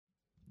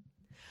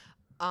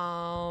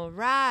All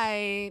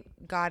right,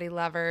 Gaudy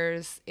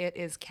lovers. It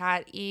is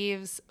Kat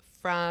Eves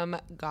from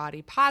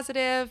Gaudy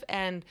Positive,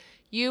 and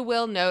you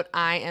will note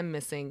I am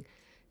missing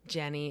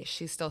Jenny.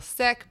 She's still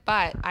sick,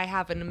 but I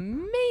have an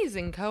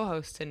amazing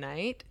co-host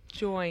tonight,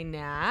 Joy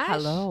Nash.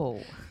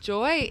 Hello.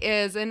 Joy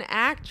is an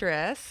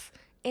actress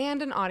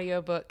and an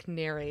audiobook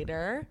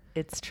narrator.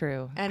 It's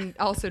true. And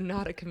also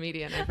not a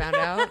comedian, I found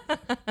out.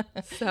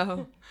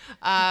 So,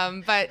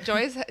 but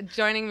Joy's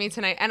joining me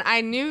tonight. And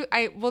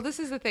well, this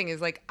is the thing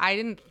is like, I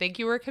didn't think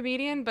you were a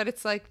comedian, but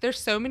it's like, there's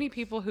so many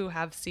people who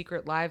have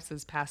secret lives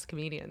as past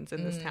comedians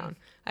in this town.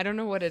 I don't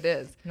know what it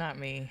is. Not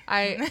me.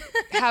 I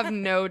have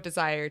no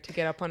desire to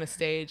get up on a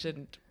stage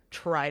and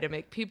try to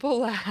make people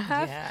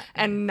laugh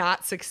and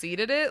not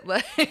succeed at it.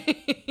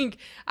 Like,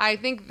 I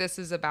think this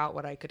is about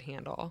what I could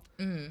handle,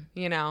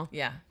 you know?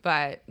 Yeah.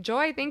 But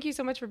Joy, thank you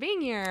so much for being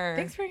here.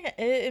 Thanks for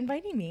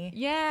inviting me.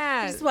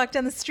 Yeah. I just walked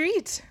down the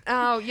street.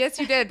 Oh, yes,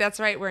 you did. That's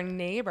right. We're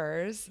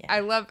neighbors.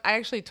 Yeah. I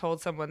actually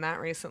told someone that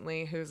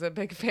recently who's a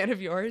big fan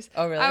of yours.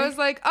 Oh, really? I was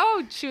like,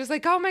 she was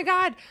like, oh my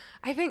God,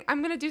 I think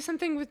I'm going to do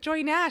something with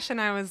Joy Nash. And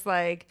I was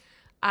like,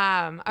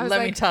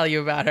 Let me tell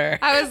you about her.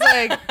 I was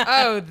like,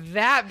 oh,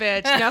 that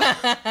bitch.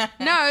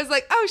 No, I was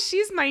like, oh,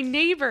 she's my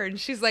neighbor. And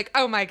she's like,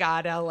 oh my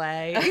God,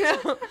 LA. You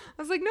know?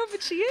 I was like, no,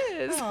 but she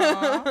is.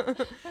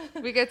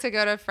 We get to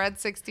go to Fred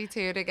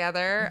 62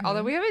 together.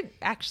 Although we haven't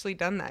actually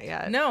done that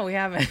yet. No, we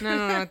haven't. I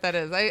don't know what that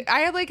is.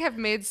 I like have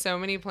made so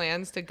many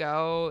plans to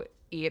go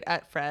eat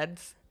at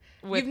Fred's.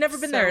 You've never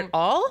been there at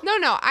all?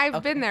 No,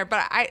 I've been there,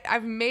 but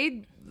I've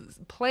made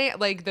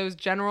like those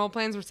general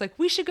plans where it's like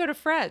we should go to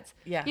Fred's.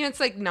 Yeah. You know, it's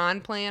like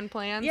non-planned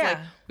plans. Yeah. Like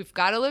we've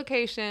got a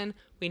location,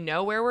 we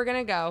know where we're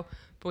gonna go,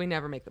 but we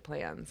never make the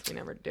plans. We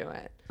never do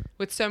it.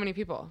 With so many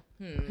people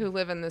who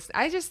live in this,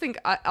 I just think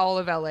all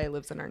of LA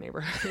lives in our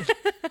neighborhood.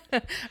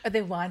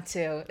 They want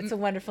to. It's a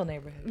wonderful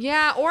neighborhood.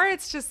 Yeah, or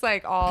it's just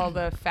like all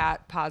the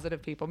fat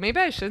positive people. Maybe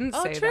I shouldn't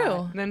say true.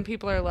 that. Then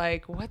people are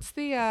like, "What's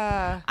the?"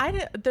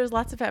 There's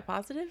lots of fat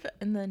positive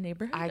in the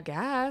neighborhood. I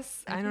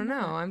guess I don't know.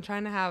 I'm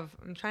trying to have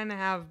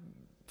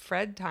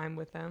Fred time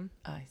with them.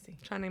 Oh, I see.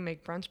 Trying to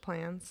make brunch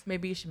plans.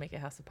 Maybe you should make a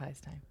House of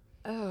Pies time.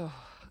 Oh,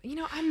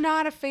 I'm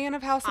not a fan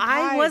of House of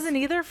Pies. I wasn't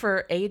either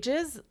for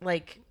ages.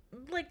 Like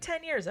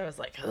 10 years, I was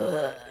like,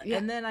 ugh. Yeah.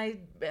 And then I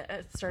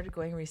started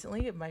going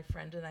recently. My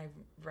friend and I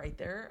write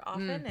there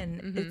often,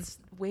 and it's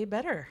way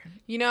better.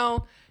 You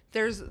know,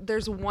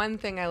 there's one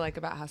thing I like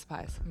about House of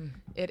Pies.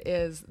 It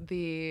is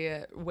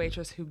the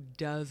waitress who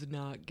does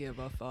not give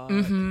a fuck.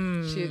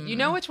 You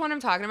know which one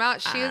I'm talking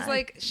about?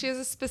 She's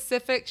a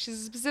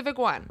specific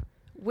one.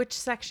 Which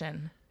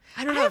section?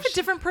 I don't know. I have a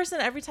different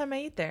person every time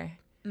I eat there.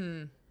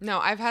 No,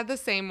 I've had the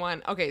same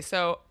one. Okay,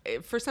 so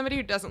for somebody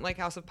who doesn't like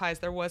House of Pies,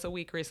 there was a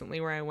week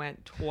recently where I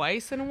went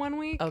twice in 1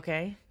 week.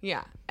 Okay.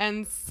 Yeah.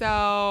 And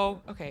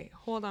so, okay,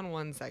 hold on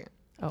 1 second.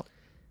 Oh.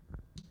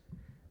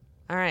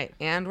 All right,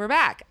 and we're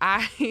back.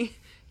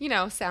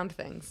 Sound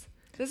things.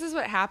 This is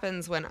what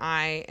happens when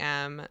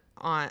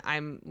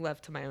I'm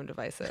left to my own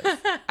devices.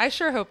 I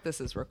sure hope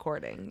this is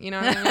recording. You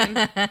know what I mean?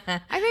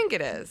 I think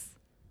it is.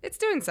 It's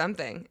doing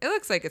something. It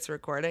looks like it's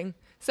recording.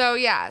 So,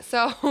 yeah.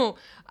 So,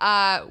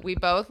 we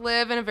both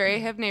live in a very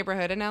hip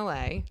neighborhood in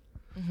LA.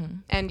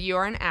 And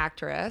you're an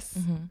actress.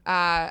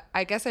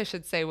 I guess I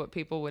should say what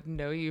people would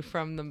know you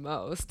from the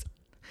most.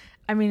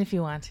 I mean, if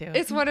you want to.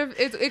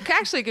 It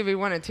actually could be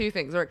one of two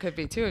things, or it could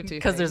be two of two things.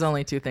 Because there's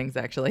only two things,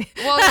 actually.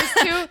 Well,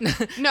 there's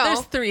two. No.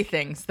 There's three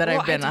things that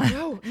I've been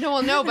on.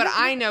 No, but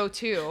I know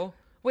two.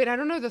 Wait, I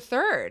don't know the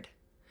third.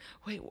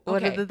 Wait, okay.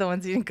 What are the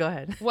ones you can go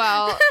ahead?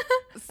 Well,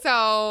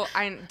 so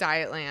I'm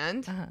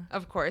Dietland.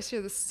 Of course,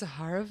 you're the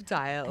star of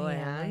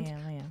Dietland.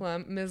 I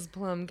am. Ms.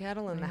 Plum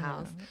Kettle in the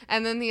house.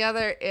 And then the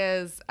other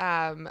is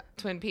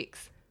Twin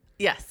Peaks.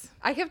 Yes.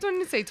 I kept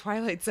wanting to say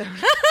Twilight Zone.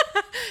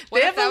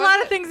 They have a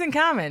lot of things in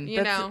common.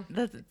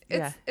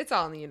 It's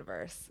all in the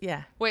universe.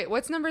 Yeah. Wait,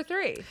 what's number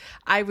 3?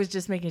 I was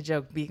just making a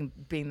joke being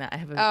that I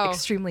have an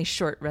extremely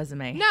short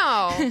resume.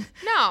 No.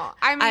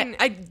 I mean,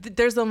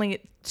 there's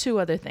only two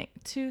other things.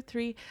 2,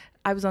 3.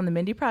 I was on the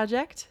Mindy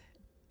Project.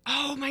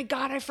 Oh my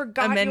God, I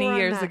forgot. Many you were on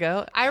years that.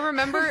 ago. I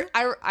remember.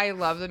 I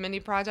love the Mindy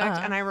Project,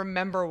 and I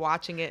remember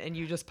watching it and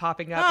you just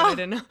popping up. And I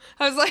didn't know.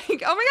 I was like,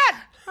 oh my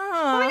God.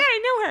 Oh my God,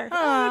 I know her.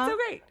 Oh, that's so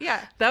great.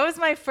 Yeah. That was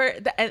my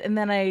first. And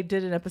then I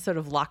did an episode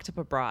of Locked Up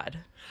Abroad.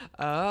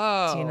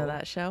 Oh. Do you know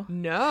that show?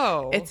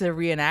 No. It's a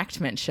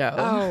reenactment show.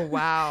 Oh,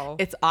 wow.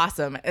 It's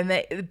awesome.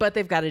 But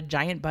they've got a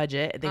giant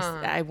budget.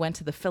 I went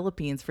to the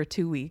Philippines for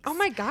 2 weeks. Oh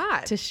my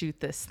God. To shoot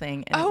this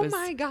thing. And oh it was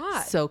my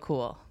God. So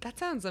cool. That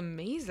sounds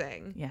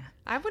amazing. Yeah.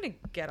 I want to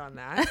get on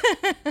that.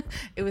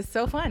 It was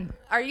so fun.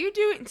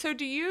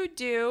 Do you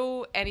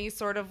do any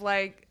sort of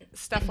like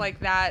stuff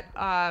like that?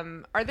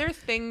 Are there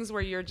things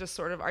where you're just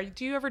sort of,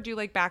 do you ever do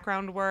like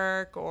background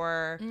work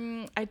or?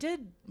 I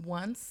did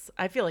once.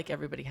 I feel like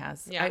everybody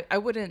has. Yeah. I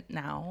wouldn't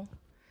now.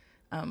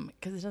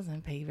 Because it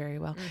doesn't pay very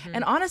well.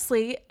 And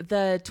honestly,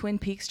 the Twin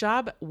Peaks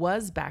job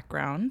was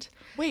background.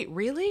 Wait,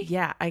 really?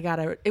 Yeah,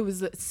 it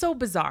was so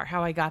bizarre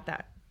how I got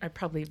that. I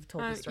probably have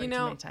told this story too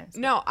many times.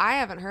 No, I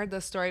haven't heard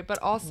this story, but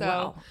also,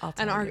 Well, I'll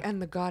tell you.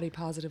 and the gaudy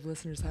positive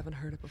listeners haven't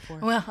heard it before.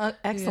 Well,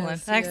 excellent,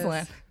 Yes,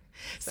 excellent. yes.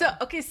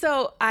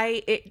 So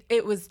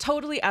it was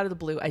totally out of the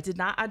blue. I did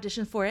not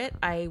audition for it.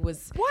 I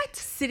was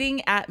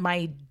sitting at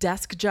my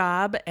desk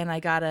job, and I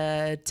got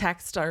a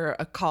text or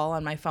a call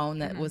on my phone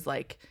that was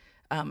like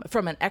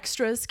from an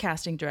extras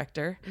casting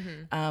director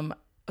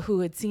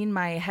who had seen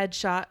my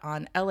headshot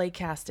on LA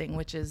Casting,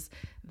 which is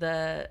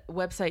the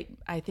website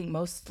I think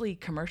mostly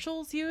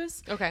commercials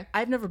use. Okay.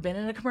 I've never been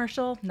in a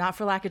commercial, not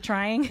for lack of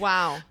trying.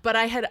 Wow. But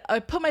I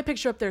put my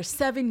picture up there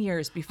 7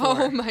 years before.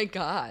 Oh my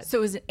God. So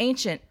it was an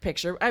ancient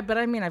picture. But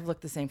I mean, I've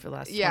looked the same for the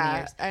last 20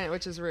 years.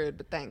 Which is rude,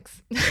 but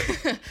thanks.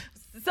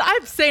 So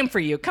I'm same for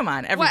you. Come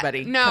on,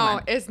 everybody. What? No, Come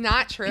on. it's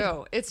not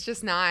true. It's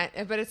just not,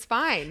 but it's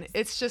fine.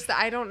 It's just that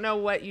I don't know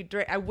what you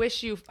drink. I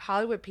wish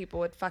Hollywood people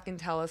would fucking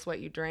tell us what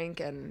you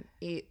drink and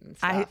eat and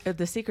stuff.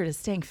 The secret is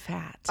staying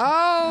fat.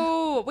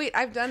 Oh, wait,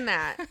 I've done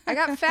that. I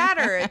got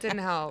fatter. It didn't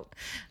help.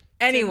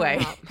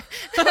 Anyway.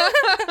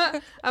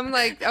 I'm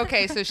like,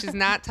 okay, so she's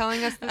not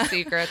telling us the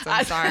secrets.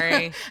 I'm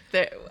sorry.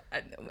 There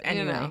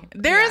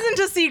isn't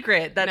a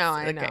secret. That's, no,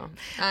 I okay. know.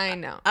 I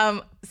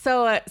know.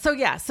 So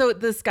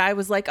this guy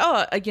was like,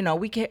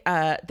 we can,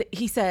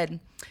 he said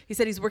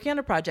he's working on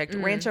a project,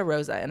 Rancho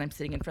Rosa, and I'm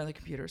sitting in front of the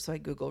computer. So I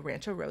Google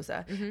Rancho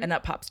Rosa and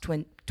up pops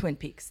Twin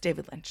Peaks,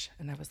 David Lynch.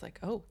 And I was like,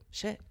 oh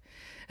shit.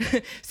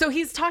 So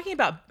he's talking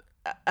about,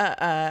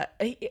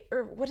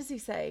 what does he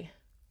say?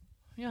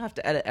 You'll have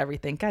to edit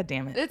everything. God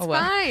damn it. It's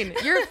fine.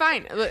 You're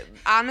fine. Look,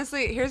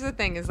 honestly, here's the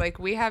thing is like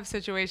we have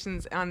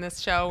situations on this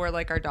show where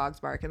like our dogs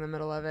bark in the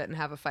middle of it and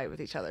have a fight with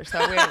each other. So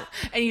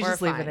and you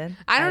just leave it in.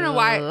 I don't know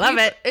why. Love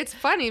it. It's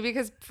funny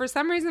because for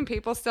some reason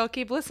people still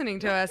keep listening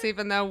to us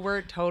even though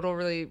we're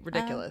totally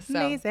ridiculous.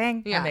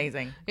 Amazing. So, yeah.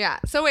 Amazing. Yeah.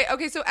 So wait,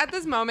 okay, so at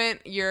this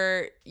moment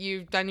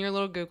you've done your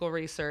little Google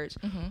research.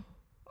 Mm-hmm.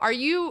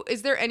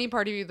 Is there any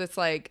part of you that's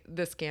like,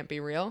 this can't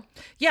be real?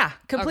 Yeah,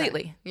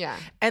 completely. Okay. Yeah.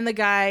 And the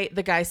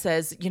guy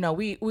says,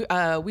 we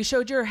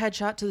showed your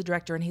headshot to the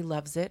director and he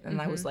loves it. And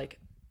I was like,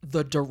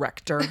 the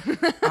director?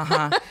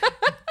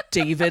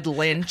 David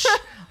Lynch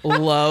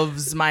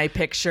loves my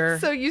picture.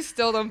 So you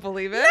still don't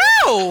believe it?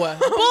 No!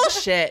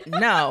 Bullshit.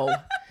 No.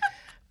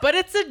 But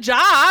it's a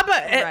job.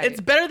 Right. It's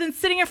better than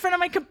sitting in front of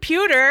my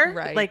computer.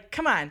 Right. Like,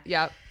 come on.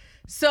 Yep.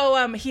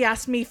 So he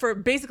asked me for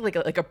basically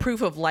like a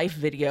proof of life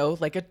video,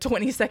 like a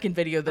 20-second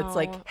video that's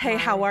like, hey,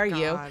 how are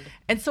you?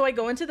 And so I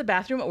go into the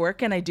bathroom at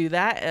work and I do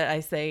that. I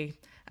say,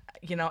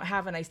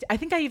 have a nice day. I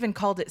think I even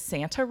called it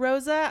Santa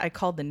Rosa. I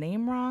called the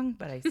name wrong,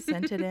 but I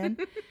sent it in.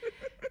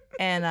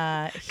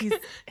 And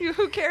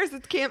who cares?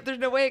 It's camp. There's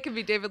no way it can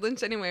be David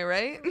Lynch anyway,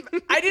 right?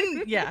 I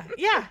didn't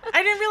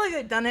realize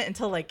I'd done it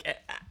until like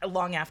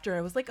long after.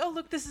 I was like, oh,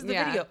 look, this is the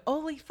video.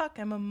 Holy fuck,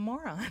 I'm a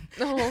moron.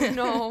 Oh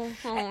no.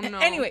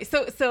 Anyway,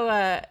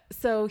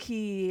 so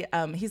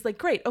he's like,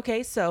 great.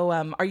 Okay.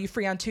 So, are you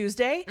free on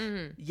Tuesday?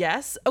 Mm-hmm.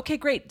 Yes. Okay,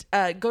 great.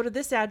 Go to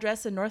this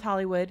address in North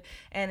Hollywood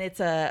and it's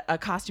a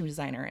costume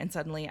designer. And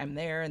suddenly I'm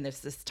there and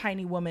there's this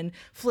tiny woman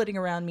flitting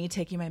around me,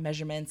 taking my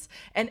measurements.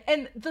 And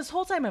this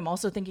whole time I'm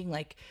also thinking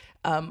like,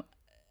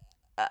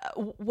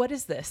 what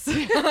is this?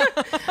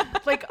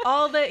 Like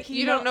all that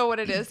you don't know what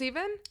it is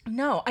even?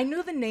 No, I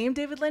knew the name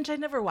David Lynch. I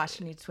never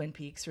watched any Twin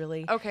Peaks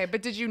really. Okay,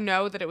 but did you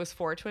know that it was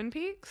for Twin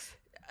Peaks?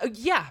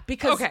 Yeah,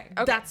 because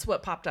that's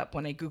what popped up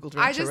when I Googled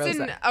Rancho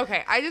Rosa.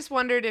 I just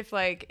wondered if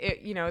like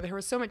there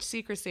was so much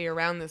secrecy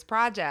around this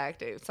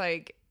project. It's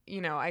like,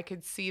 I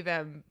could see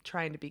them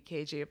trying to be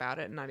cagey about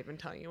it and not even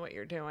telling you what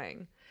you're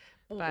doing.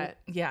 But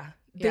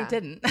they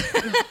didn't.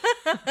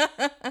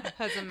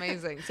 That's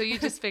amazing. So you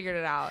just figured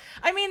it out.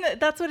 I mean,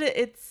 that's what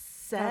it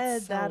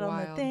said. So that on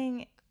wild. the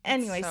thing.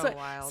 Anyway, so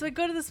I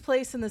go to this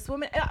place and this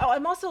woman.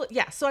 I'm also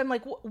so I'm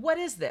like, what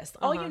is this?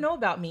 All you know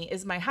about me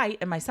is my height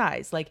and my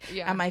size. Like,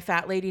 am I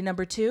fat lady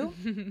number 2?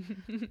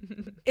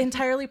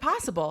 Entirely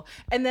possible.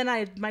 And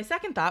then my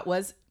second thought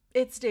was,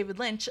 it's David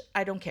Lynch.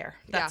 I don't care.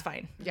 That's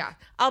fine. Yeah,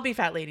 I'll be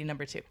fat lady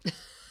number 2.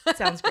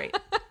 Sounds great.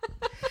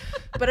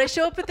 But I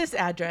show up at this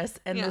address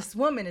and this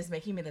woman is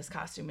making me this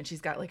costume and she's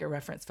got like a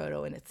reference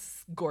photo and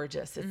it's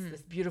gorgeous. It's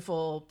this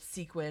beautiful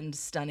sequined,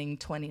 stunning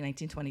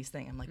 1920s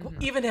thing. I'm like, well,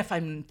 even if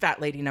I'm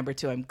fat lady number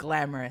 2, I'm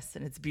glamorous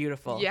and it's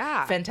beautiful.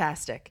 Yeah.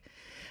 Fantastic.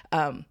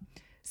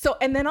 So,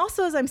 and then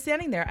also as I'm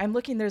standing there, I'm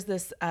looking,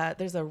 there's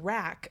a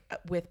rack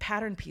with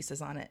pattern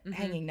pieces on it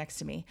hanging next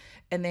to me.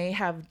 And they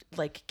have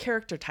like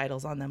character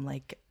titles on them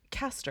like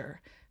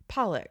Castor,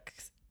 Pollock,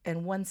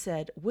 and one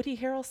said Woody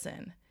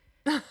Harrelson.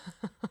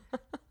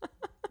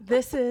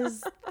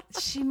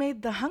 She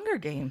made the Hunger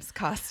Games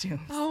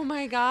costumes. Oh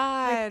my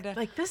God.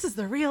 Like this is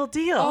the real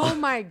deal. Oh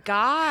my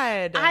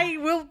God. I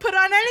will put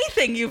on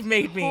anything you've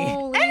made me.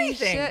 Holy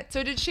anything. shit.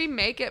 So did she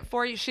make it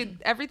for you?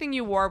 Everything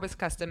you wore was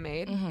custom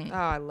made? Mm-hmm. Oh,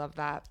 I love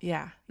that.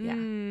 Yeah.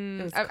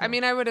 Yeah. It was cool. I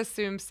mean, I would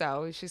assume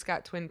so. She's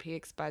got Twin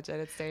Peaks budget.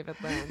 It's David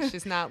Lynch.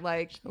 She's not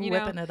like,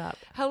 whipping it up.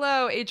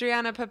 Hello,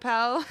 Adriana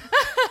Papel.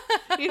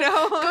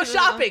 Go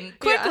shopping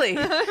quickly.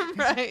 Yeah.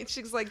 Right.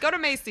 She's like, go to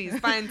Macy's,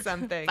 find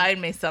something.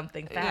 Find me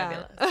something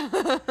fabulous.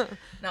 Yeah.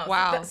 No,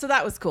 wow. So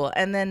that was cool.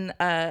 And then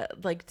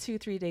like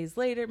 2-3 days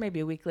later, maybe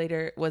a week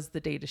later, was the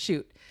day to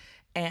shoot.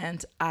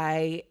 And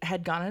I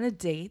had gone on a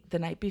date the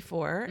night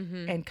before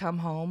and come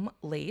home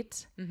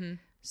late. Mm-hmm.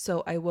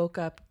 So I woke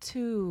up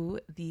to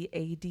the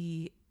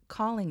AD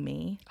calling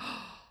me,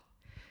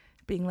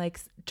 being like,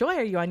 Joy,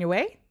 are you on your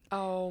way?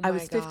 Oh, my God. I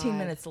was 15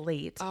 minutes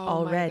late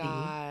already.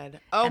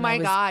 Oh, my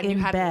God. You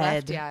hadn't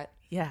left bed. yet.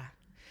 Yeah.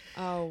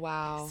 Oh,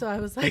 wow. So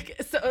I was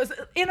like, I was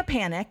in a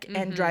panic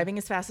and driving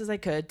as fast as I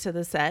could to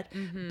the set,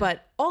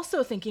 but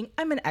also thinking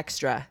I'm an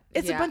extra.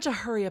 It's a bunch of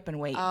hurry up and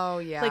wait. Oh,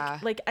 yeah.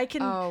 Like I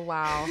can. Oh,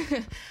 wow.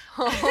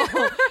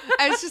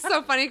 It's just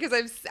so funny because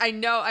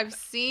I've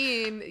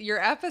seen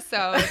your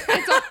episode.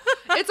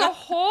 It's a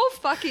whole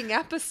fucking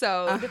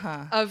episode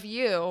of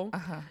you.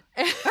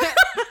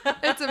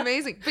 It's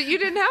amazing. But you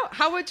didn't know.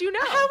 How would you know?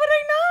 How would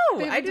I know?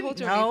 I didn't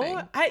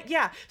know.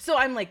 So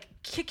I'm like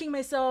kicking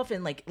myself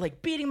and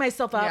like beating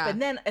myself up, and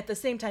then at the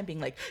same time being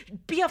like,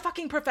 be a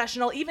fucking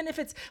professional, even if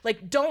it's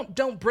like,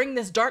 don't bring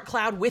this dark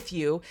cloud with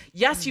you.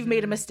 Yes, you've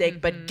made a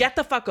mistake, but get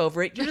the fuck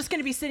over it. You're just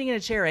gonna be sitting in a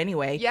chair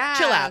anyway. Yes.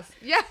 Chill out.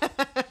 Yes.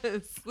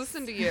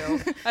 Listen to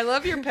you. I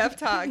love your pep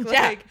talk.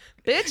 Like,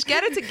 bitch,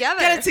 get it together.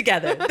 Get it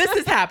together. This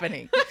is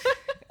happening.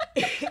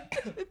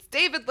 It's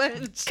David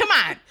Lynch. Come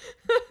on.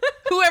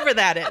 Whoever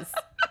that is.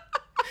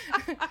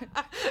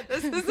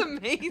 This is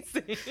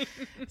amazing.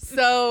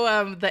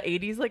 So the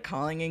AD's like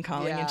calling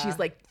and she's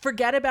like,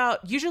 forget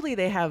about, usually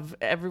they have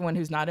everyone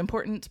who's not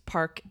important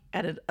park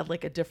at a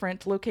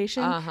different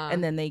location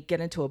and then they get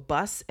into a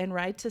bus and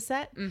ride to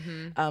set.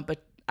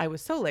 But I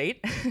was so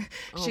late.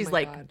 She's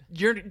like, God.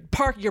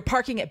 You're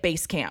parking at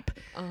base camp.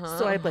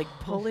 So I'd like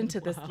pull into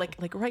this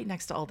like right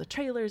next to all the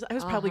trailers. I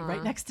was probably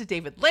right next to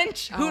David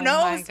Lynch. Who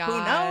knows?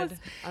 Who knows?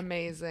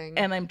 Amazing.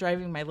 And I'm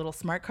driving my little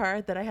smart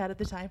car that I had at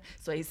the time.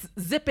 So I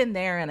zip in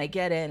there and I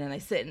get in and I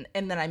sit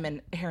and then I'm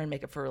in hair and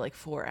makeup for like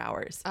 4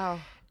 hours. Oh.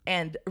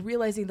 And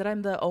realizing that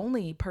I'm the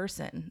only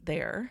person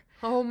there.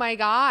 Oh my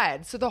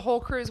God. So the whole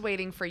crew is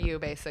waiting for you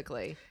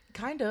basically.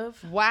 Kind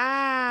of.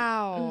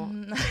 Wow.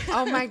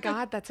 Oh my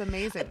God, that's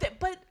amazing.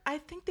 But I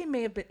think they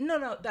may have been.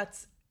 No,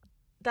 that's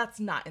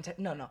not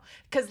no.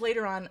 Because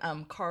later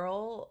on,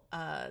 Carl,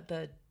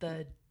 the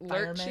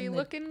lurchy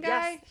looking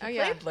guy. Yes, he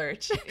played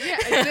Lurch. Yeah,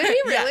 did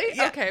he really?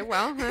 Yeah. Okay,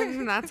 well,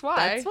 that's why.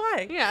 That's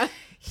why. Yeah.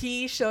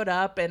 He showed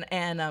up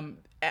and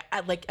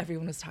like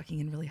everyone was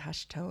talking in really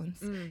hushed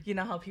tones. You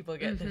know how people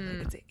get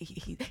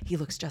he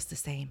looks just the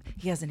same.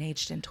 He hasn't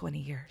aged in 20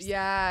 years.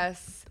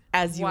 Yes.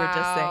 As you were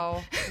just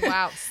saying.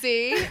 Wow.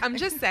 See, I'm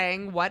just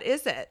saying, what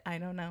is it? I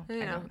don't know. I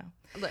don't know.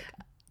 Look,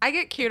 I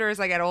get cuter as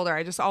I get older.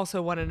 I just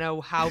also want to know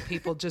how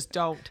people just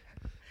don't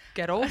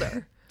get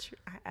older.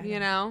 I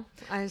know.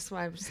 I just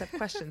have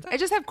questions. I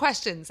just have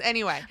questions.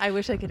 Anyway. I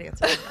wish I could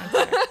answer them. I'm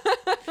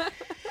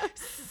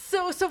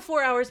sorry. So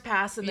 4 hours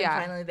pass and then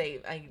finally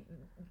I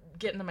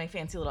get into my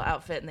fancy little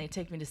outfit and they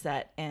take me to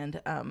set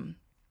and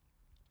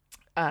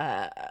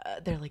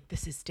they're like,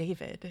 this is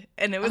David.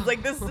 And it was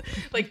like this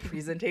like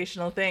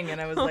presentational thing. And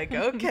I was like,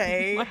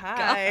 okay,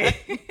 hi.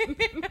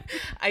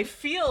 I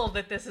feel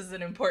that this is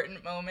an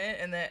important moment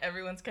and that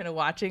everyone's kind of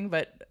watching,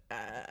 but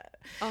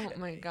oh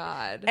my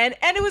God. And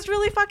it was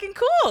really fucking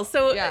cool.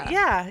 So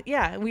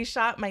yeah. We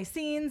shot my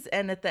scenes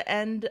and at the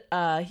end,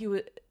 he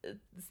was,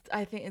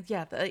 I think,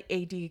 the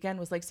AD again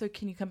was like, so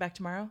can you come back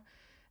tomorrow?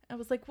 I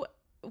was like,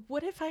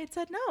 what if I had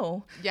said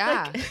no?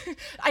 Yeah. Like,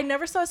 I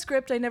never saw a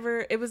script.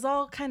 It was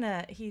all kind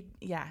of,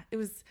 it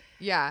was.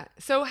 Yeah.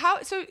 So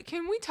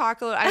can we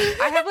talk a little,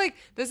 I have like,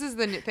 this is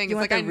the thing. You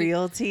it's want like the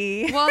real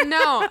tea? Well,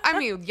 no, I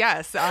mean,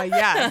 yes,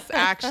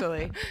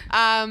 actually. No,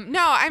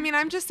 I mean,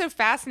 I'm just so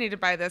fascinated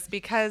by this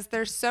because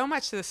there's so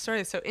much to the story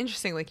that's so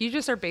interesting. Like you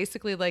just are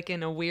basically like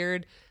in a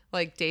weird,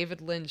 like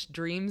David Lynch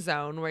dream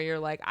zone where you're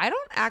like, I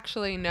don't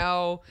actually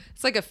know.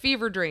 It's like a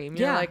fever dream.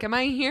 You're like, am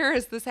I here?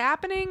 Is this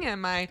happening?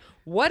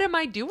 What am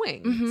I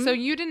doing? So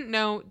you didn't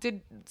know,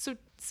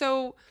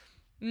 so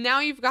now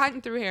you've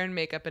gotten through hair and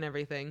makeup and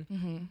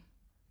everything.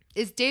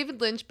 Is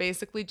David Lynch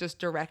basically just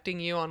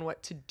directing you on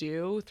what to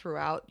do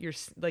throughout your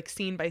like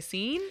scene by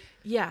scene?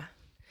 Yeah.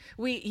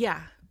 He's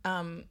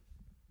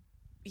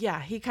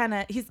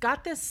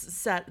got the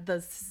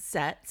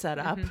set set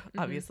up,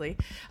 obviously,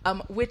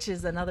 which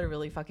is another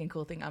really fucking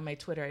cool thing on my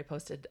Twitter I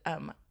posted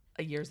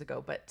years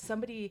ago, but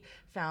somebody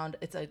found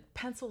it's a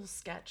pencil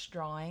sketch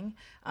drawing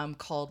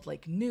called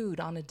like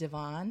Nude on a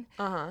Divan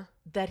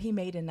that he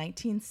made in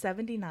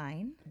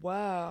 1979.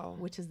 Wow.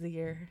 Which is the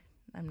year.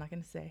 I'm not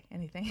going to say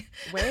anything.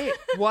 Wait,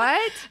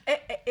 what?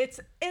 It's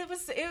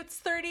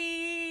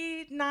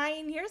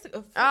 39 years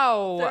ago.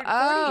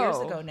 40 years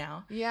ago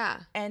now. Yeah.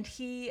 And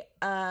he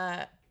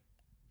that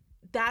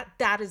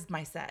is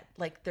my set.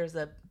 Like there's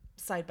a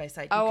side by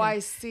side. Oh, I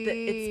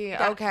see.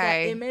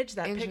 Okay. That image,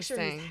 that picture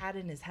he's had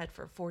in his head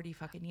for 40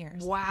 fucking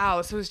years.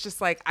 Wow. So it's just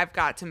like, I've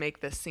got to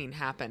make this scene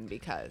happen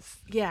because.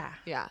 Yeah.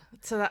 Yeah.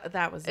 So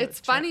that was. It's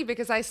funny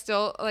because I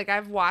still like,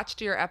 I've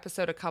watched your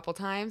episode a couple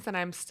times and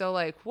I'm still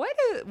like,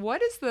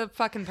 what is the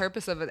fucking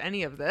purpose of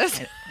any of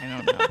this? I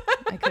don't know.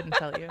 I couldn't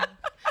tell you.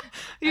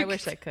 I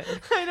wish I could.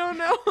 I don't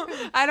know.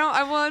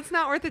 Well, it's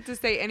not worth it to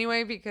say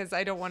anyway because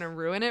I don't want to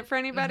ruin it for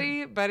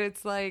anybody. But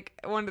it's like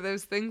one of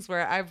those things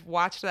where I've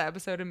watched the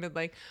episode and been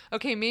like,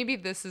 okay, maybe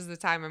this is the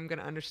time I'm going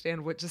to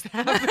understand what just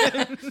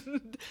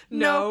happened.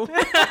 No.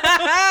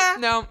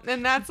 No.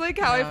 And that's like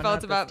how I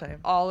felt about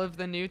all of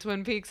the new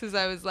Twin Peaks is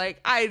I was like,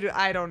 I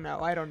don't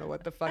know. I don't know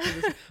what the fuck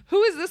is this.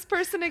 Who is this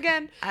person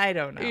again? I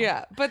don't know.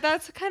 Yeah. But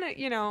that's kind of,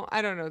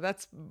 I don't know.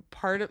 That's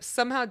part of,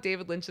 somehow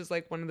David Lynch is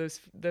like one of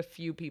the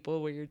few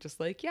people where you're just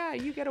like, yeah,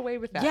 you get away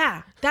with that.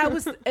 Yeah, that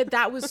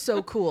was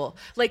so cool.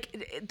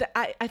 Like,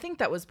 I think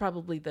that was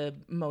probably the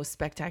most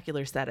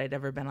spectacular set I'd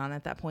ever been on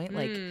at that point.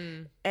 Like,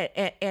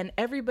 and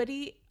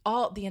everybody,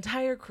 the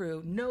entire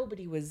crew,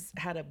 nobody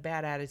had a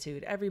bad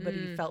attitude.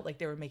 Everybody felt like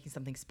they were making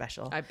something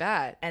special. I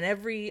bet. And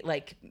every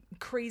like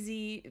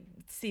crazy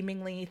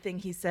seemingly thing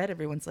he said,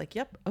 everyone's like,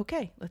 "Yep,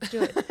 okay, let's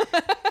do it."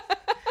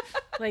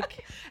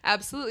 Like,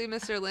 absolutely,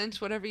 Mr. Lynch,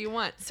 whatever you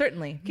want.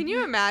 Certainly. Can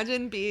you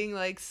imagine being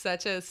like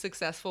such a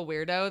successful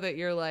weirdo that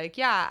you're like,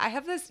 yeah, I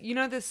have this,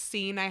 this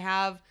scene I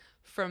have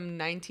from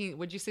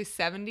 79?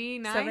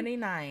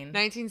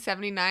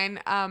 1979.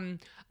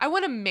 I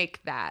want to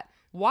make that.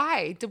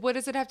 Why? What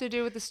does it have to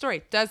do with the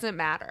story? Doesn't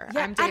matter.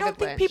 Yeah, I'm David I don't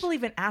think Lynch. People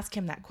even ask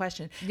him that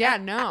question. Yeah,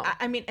 no.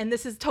 I mean, and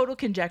this is total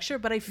conjecture,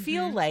 but I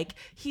feel like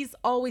he's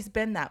always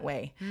been that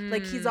way.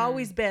 Like he's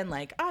always been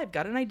like, I've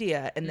got an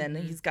idea, and then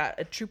he's got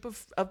a troop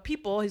of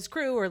people, his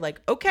crew, are like,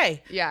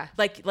 okay, yeah,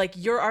 like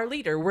you're our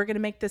leader. We're gonna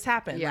make this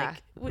happen. Yeah,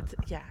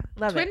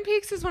 love Twin it.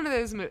 Peaks is one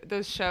of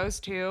those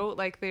shows too.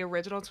 Like the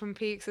original Twin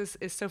Peaks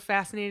is so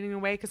fascinating in a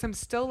way because I'm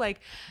still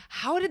like,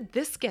 how did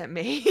this get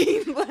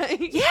made?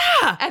 Like,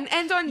 yeah,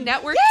 and on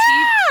network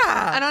TV.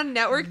 And on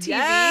network TV,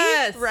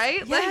 yes.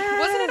 right? Yes. Like,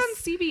 wasn't it on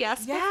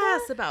CBS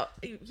before? About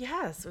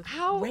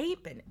how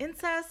rape and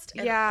incest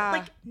and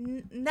like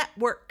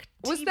network TV.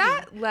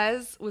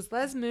 Was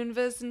Les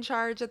Moonves in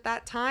charge at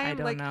that time? I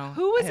don't know.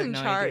 Who was in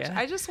charge? Idea.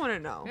 I just want to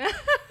know.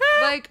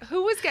 Like,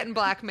 who was getting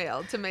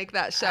blackmailed to make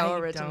that show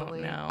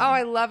originally? Don't know. Oh,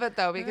 I love it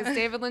though because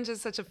David Lynch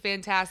is such a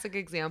fantastic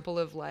example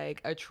of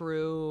like a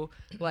true,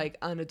 like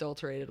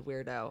unadulterated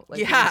weirdo. Like,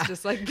 he's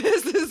just like,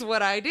 this is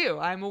what I do.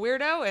 I'm a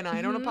weirdo and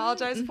I don't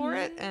apologize for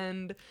it.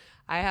 And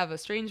I have a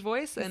strange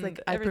voice and like,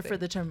 I prefer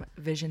the term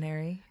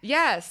visionary.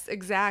 Yes,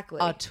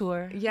 exactly.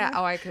 Auteur. Yeah.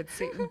 Oh, I could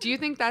see. Do you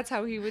think that's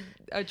how he would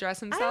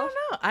address himself?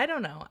 I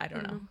don't know.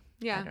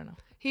 Yeah. I don't know.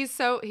 He's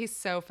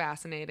so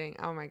fascinating.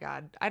 Oh my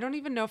God. I don't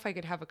even know if I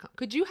could have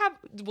could you have,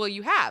 well,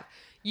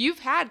 you've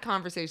had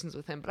conversations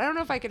with him, but I don't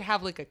know if I could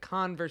have like a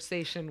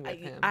conversation with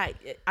him. I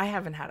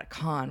haven't had a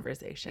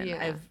conversation.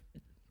 Yeah. I've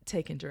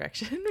taken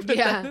direction.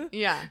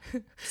 Yeah.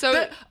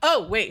 So,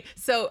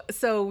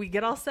 so we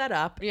get all set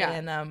up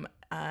and,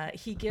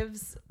 he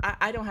gives,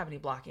 I don't have any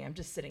blocking. I'm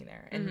just sitting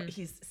there and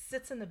he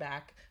sits in the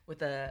back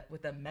with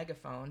a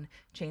megaphone,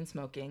 chain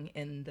smoking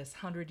in this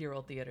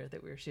 100-year-old theater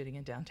that we were shooting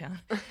in downtown.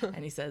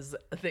 And he says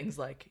things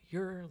like,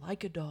 "You're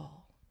like a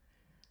doll.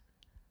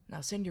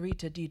 Now,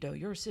 Senorita Dido,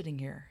 you're sitting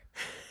here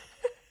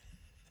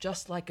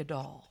just like a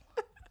doll."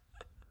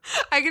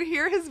 I can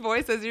hear his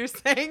voice as you're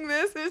saying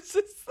this. It's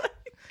just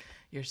like,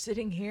 you're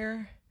sitting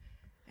here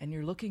and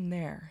you're looking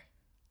there.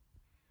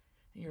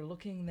 And you're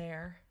looking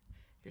there.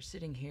 You're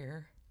sitting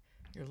here.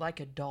 You're like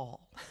a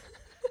doll.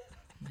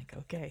 I'm like,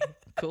 okay,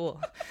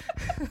 cool.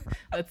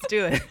 Let's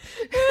do it.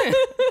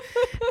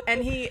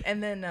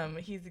 and then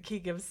he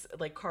gives,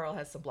 like, Carl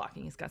has some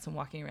blocking. He's got some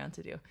walking around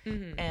to do.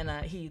 And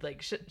he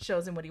like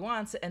shows him what he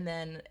wants. And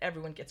then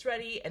everyone gets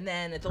ready. And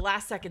then at the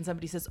last second,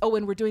 somebody says, "Oh,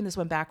 and we're doing this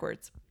one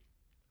backwards."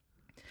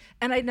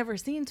 And I'd never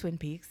seen Twin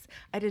Peaks.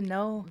 I didn't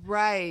know.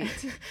 Right.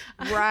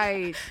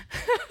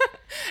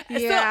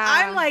 Yeah. So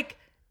I'm like,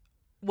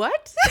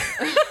 what?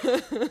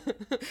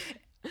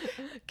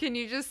 Can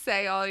you just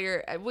say all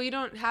your? Well, you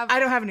don't have. I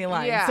don't have any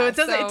lines, yeah, so it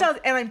doesn't. It does,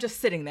 and I'm just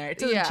sitting there. It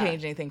doesn't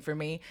change anything for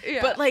me.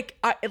 Yeah. But like,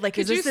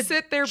 could you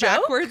sit there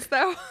backwards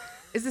though?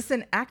 Is this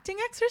an acting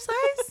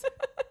exercise?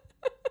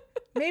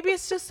 Maybe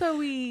it's just so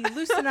we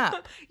loosen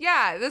up.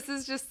 Yeah, this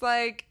is just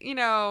like,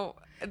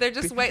 they're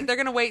just wait. They're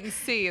gonna wait and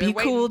see. Be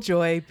cool,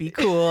 Joy. Be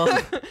cool.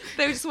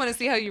 They just want to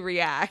see how you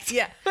react.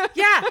 Yeah.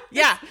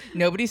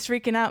 Nobody's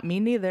freaking out. Me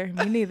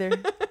neither.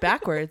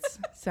 Backwards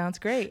sounds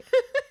great.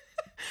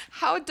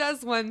 How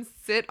does one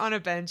sit on a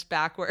bench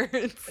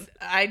backwards?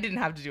 I didn't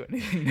have to do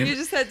anything. You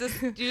just had to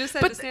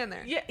stand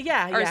there.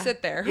 Yeah. Or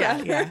sit there.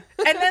 Yeah.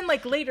 And then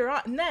like later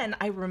on, and then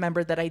I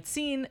remembered that I'd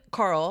seen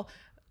Carl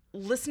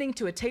listening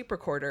to a tape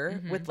recorder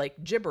with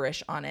like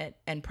gibberish on it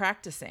and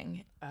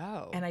practicing.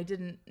 Oh. And I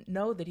didn't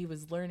know that he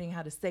was learning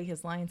how to say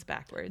his lines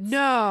backwards.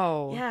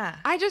 No. Yeah.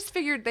 I just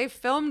figured they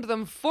filmed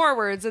them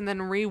forwards and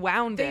then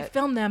rewound it. They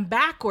filmed them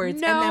backwards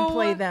and then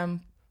play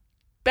them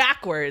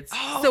backwards.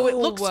 So it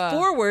looks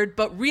forward,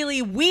 but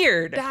really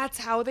weird. That's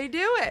how they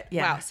do it.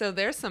 Yeah. Wow. So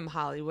there's some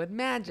Hollywood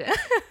magic.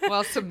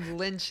 Well, some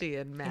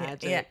Lynchian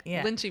magic.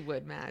 Yeah.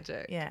 Lynchywood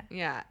magic. Yeah.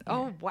 Yeah.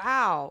 Oh,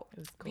 wow.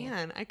 Cool.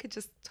 Man, I could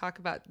just talk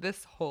about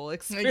this whole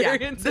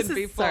experience and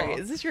be full. Sorry,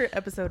 is this your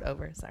episode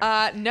over?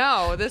 Sorry.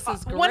 No, this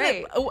is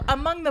great.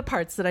 Among the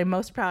parts that I'm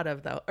most proud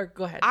of, though, or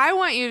go ahead. I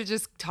want you to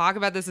just talk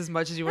about this as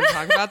much as you want to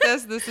talk about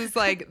this. This is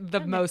like the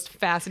most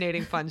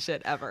fascinating, fun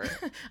shit ever.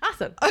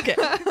 Awesome. Okay.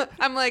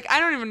 I'm like, I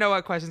don't even know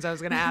what questions I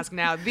was going to ask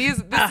now. We're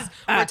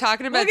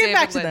talking about We'll get David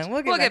back to Lynch. them.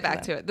 We'll get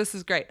back to it. This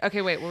is great.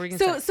 Okay, wait, what were we going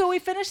to say? So we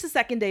finished the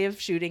second day of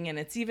shooting, and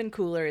it's even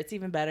cooler. It's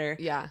even better.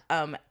 Yeah.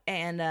 So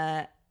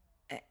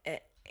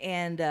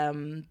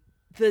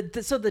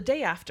the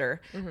day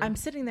after, I'm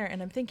sitting there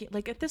and I'm thinking,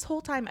 like, at this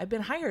whole time I've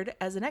been hired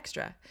as an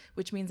extra,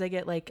 which means I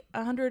get like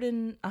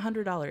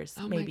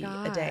 $100 maybe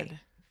a day.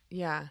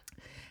 Yeah.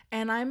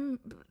 And I'm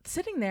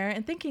sitting there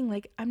and thinking,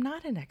 like, I'm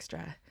not an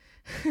extra.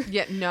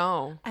 Yeah,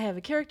 no. I have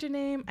a character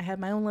name. I have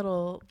my own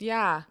little,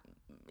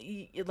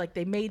 like,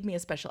 they made me a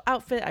special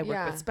outfit. I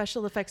work with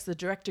special effects. The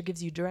director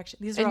gives you direction.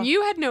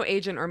 You had no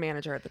agent or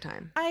manager at the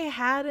time. I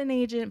had an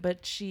agent,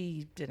 but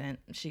she didn't.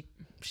 She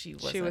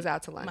was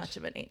out to lunch. Much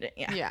of an agent.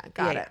 Yeah. Yeah,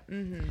 got it.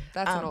 Mm-hmm.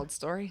 That's an old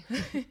story.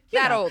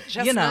 Old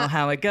chestnut. You know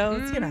how it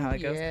goes.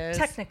 Yes.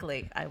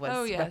 Technically, I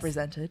was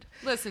represented.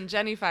 Listen,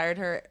 Jenny fired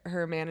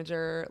her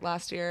manager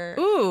last year.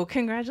 Ooh,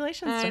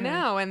 congratulations to her. I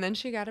know. And then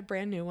she got a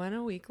brand new one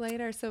a week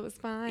later, so it was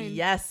fine.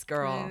 Yes,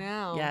 girl. I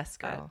know. Yes,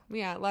 girl.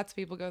 Yeah, lots of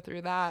people go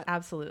through that.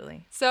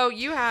 Absolutely. So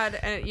you had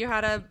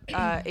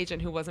a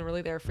agent who wasn't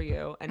really there for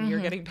you, and you're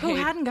getting paid. Who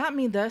hadn't got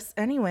me this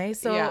anyway.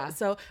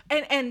 So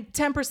and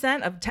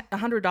 10% of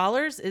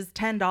 $100 is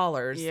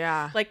 $10.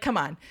 Yeah. Like, come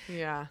on.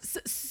 Yeah.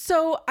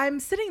 So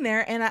I'm sitting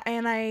there and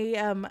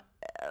I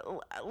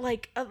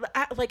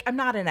I'm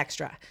not an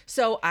extra.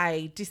 So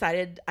I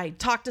decided, I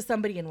talked to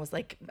somebody and was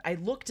like, I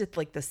looked at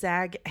like the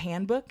SAG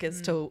handbook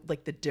as to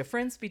like the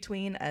difference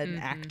between an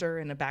actor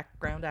and a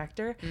background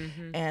actor.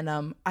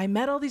 And I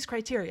met all these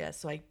criteria.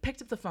 So I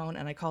picked up the phone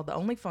and I called the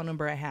only phone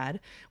number I had,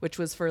 which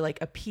was for like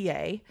a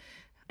PA.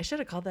 I should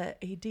have called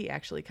that AD,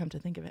 actually, come to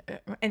think of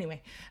it.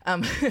 Anyway,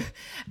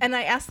 and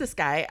I asked this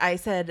guy, I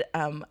said,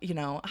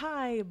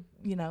 hi,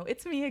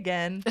 it's me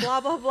again,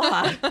 blah, blah,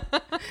 blah.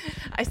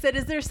 I said,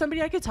 is there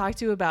somebody I could talk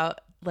to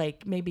about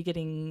like maybe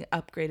getting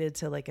upgraded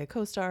to like a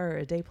co-star or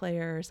a day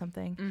player or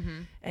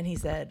something? And he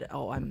said,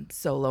 oh, I'm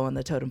so low on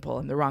the totem pole.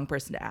 I'm the wrong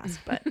person to ask,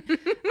 but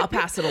I'll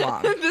pass it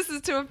along. This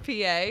is to a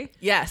PA?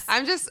 Yes.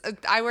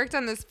 I worked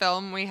on this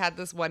film. We had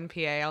this one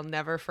PA. I'll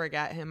never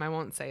forget him. I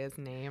won't say his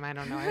name. I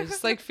don't know. I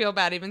just like feel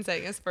bad even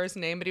saying his first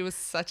name, but he was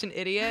such an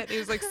idiot. He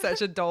was like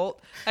such a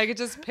dolt. I could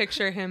just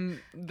picture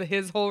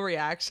his whole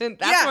reaction.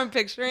 That's what I'm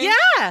picturing.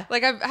 Yeah.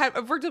 Like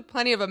I've worked with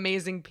plenty of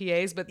amazing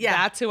PAs, but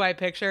that's who I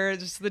picture.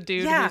 Just the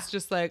dude who's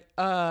just like,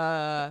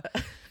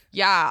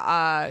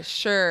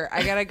 sure.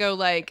 I gotta go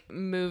like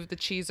move the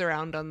cheese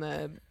around on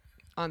the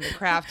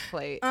craft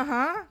plate.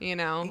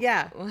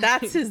 Yeah,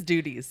 that's his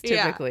duties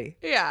typically.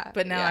 Yeah.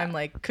 But now I'm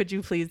like, could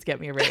you please get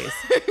me a raise?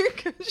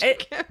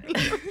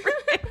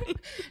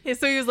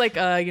 So he was like,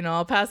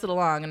 I'll pass it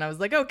along, and I was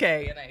like,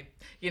 okay, and I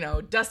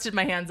dusted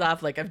my hands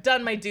off, like, I've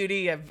done my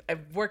duty, I've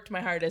worked my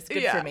hardest,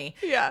 good for me.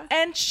 Yeah.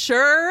 And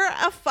sure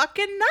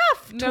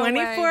enough,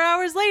 24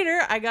 hours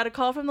later, I got a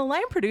call from the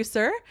line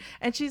producer,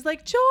 and she's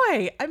like,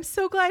 Joy, I'm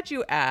so glad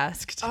you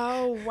asked.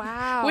 Oh,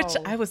 wow. Which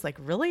I was like,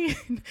 really?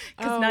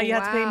 Because now you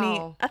have to pay me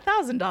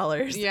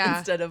 $1,000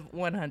 instead of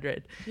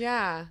 $100.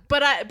 Yeah.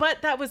 But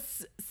that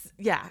was,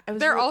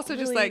 they're also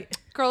really, just like,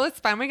 girl, it's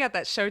fine. We got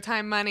that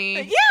Showtime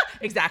money. Yeah,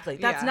 exactly.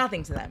 That's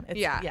nothing to them.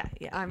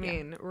 I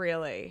mean,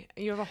 really,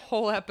 you have a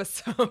whole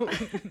episode.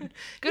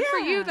 Good for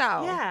you,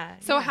 though. Yeah.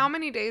 So how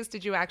many days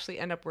did you actually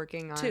end up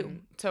working on? 2.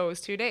 So it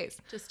was 2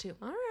 days. Just 2.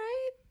 All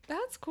right.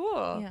 That's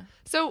cool. Yeah.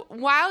 So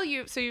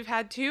you've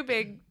had 2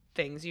 big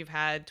things. You've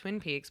had Twin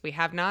Peaks. We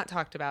have not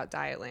talked about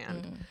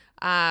Dietland,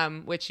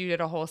 which you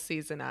did a whole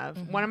season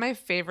of. One of my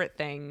favorite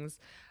things,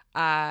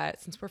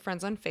 since we're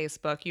friends on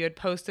Facebook, you had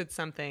posted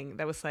something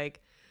that was like,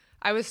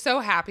 I was so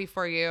happy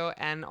for you.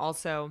 And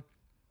also,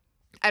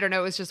 I don't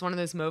know, it was just one of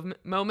those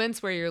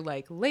moments where you're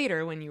like,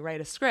 later when you write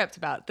a script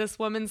about this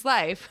woman's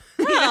life,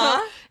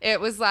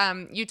 it was,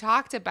 you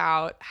talked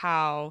about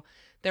how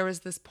there was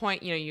this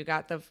point, you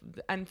got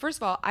and first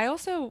of all, I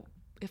also,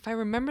 if I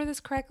remember this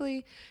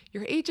correctly,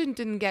 your agent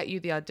didn't get you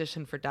the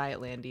audition for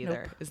Dietland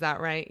either. Nope. Is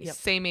that right? Yep.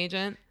 Same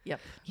agent?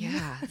 Yep.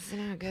 Yeah, it's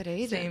not a good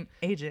agent. Same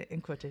agent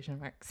in quotation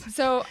marks.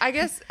 So I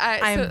guess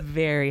I'm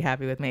very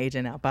happy with my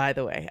agent now, by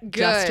the way. Good.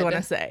 Just want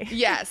to say.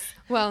 Yes.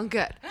 Well,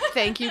 good.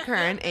 Thank you,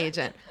 current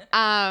agent.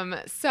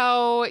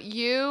 So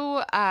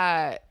you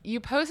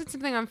posted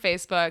something on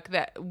Facebook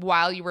that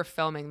while you were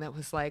filming that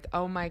was like,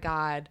 oh my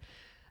God,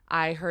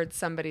 I heard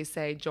somebody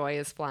say joy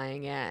is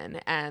flying in,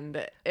 and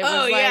it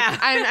was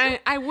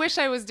I wish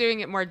I was doing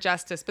it more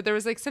justice, but there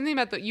was like something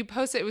about that you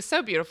posted. It was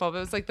so beautiful, but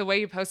it was like the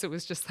way you posted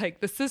was just like,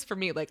 this is for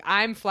me. Like,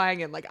 I'm flying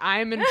in, like,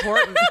 I'm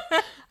important.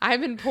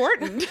 I'm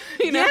important.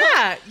 You know?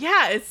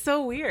 Yeah. It's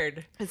so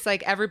weird. It's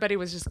like everybody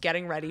was just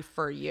getting ready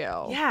for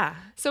you. Yeah.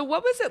 So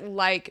what was it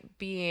like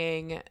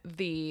being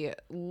the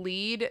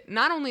lead,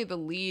 not only the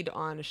lead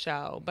on a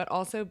show, but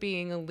also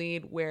being a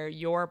lead where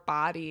your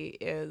body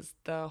is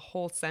the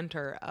whole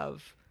center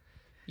of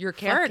your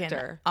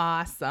character?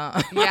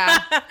 Awesome.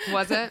 Yeah.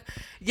 Was it?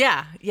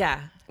 Yeah.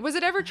 Was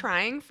it ever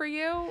trying for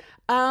you?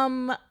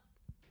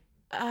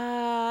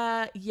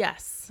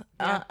 Yes.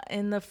 Yeah.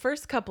 In the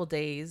first couple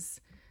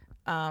days,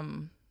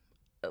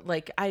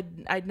 like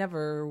I'd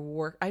never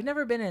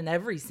been in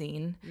every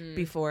scene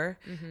before.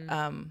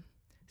 Mm-hmm.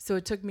 So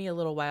it took me a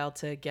little while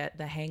to get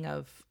the hang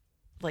of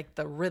like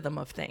the rhythm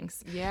of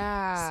things.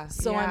 Yeah.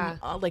 So I'm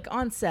like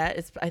on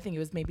set, I think it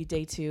was maybe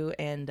day 2,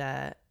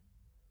 and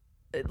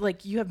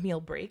like you have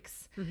meal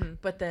breaks,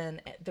 but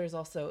then there's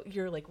also,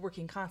 you're like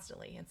working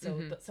constantly. And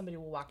so somebody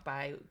will walk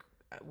by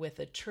with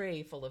a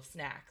tray full of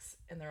snacks,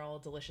 and they're all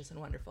delicious and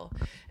wonderful.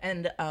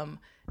 And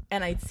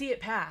I'd see it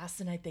pass,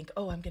 and I'd think,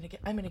 oh, I'm going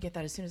to get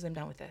that as soon as I'm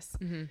done with this.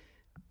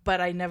 But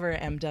I never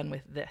am done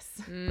with this.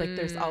 Like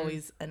there's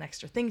always an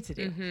extra thing to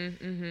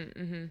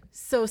do.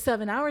 So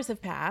 7 hours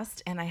have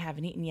passed and I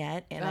haven't eaten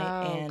yet. And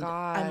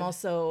I'm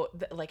also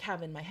like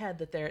have in my head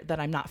that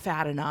I'm not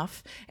fat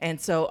enough. And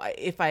so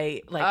if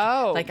I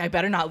like I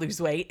better not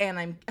lose weight, and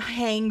I'm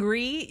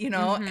hangry, you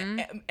know,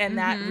 and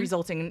that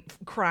resulting in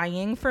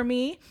crying for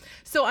me.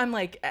 So I'm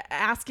like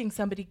asking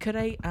somebody, could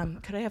I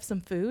have some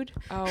food?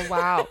 Oh,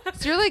 wow.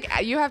 So you're like,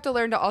 you have to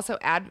learn to also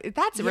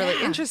that's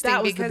really interesting.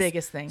 That was the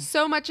biggest thing.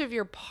 So much of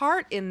your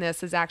part in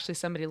this is actually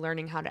somebody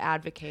learning how to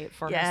advocate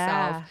for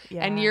herself.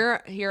 Yeah. And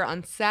you're here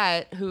on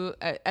set who,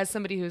 as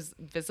somebody who's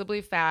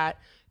visibly fat,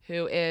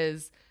 who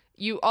is,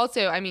 you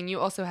also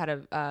had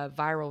a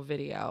viral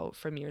video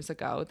from years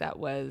ago that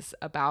was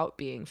about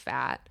being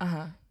fat.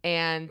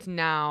 And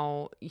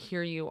now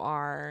here you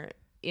are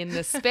in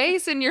this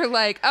space and you're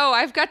like, oh,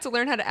 I've got to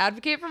learn how to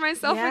advocate for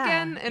myself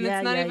again. And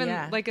it's not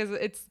even like,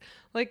 it's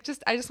like,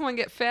 I just want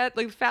to get fed.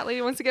 Like the fat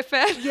lady wants to get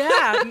fed.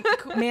 Yeah.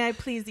 May I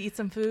please eat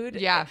some food?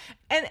 Yeah.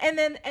 And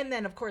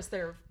then of course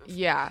they're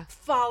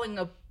falling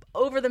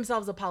over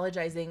themselves,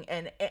 apologizing.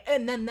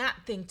 And then that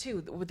thing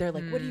too, they're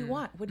like, what do you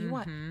want? What do you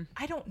want?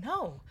 I don't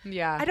know.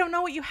 Yeah. I don't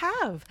know what you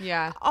have.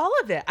 Yeah. All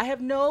of it. I have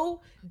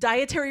no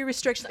dietary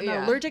restrictions. I'm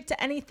not allergic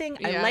to anything.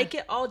 I like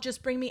it all.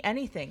 Just bring me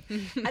anything.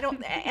 I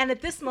don't. And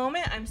at this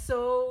moment, I'm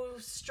so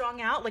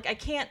strung out. Like I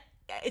can't.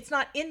 It's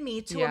not in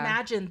me to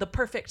imagine the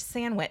perfect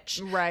sandwich.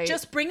 Right.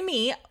 Just bring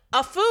me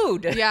a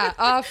food. Yeah,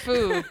 a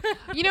food.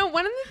 You know,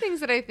 one of the things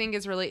that I think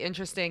is really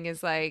interesting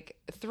is like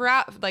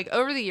throughout, like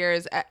over the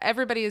years,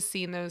 everybody has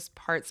seen those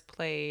parts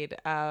played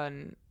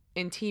in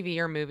TV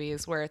or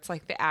movies where it's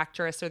like the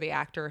actress or the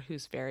actor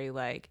who's very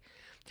like,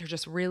 they're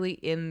just really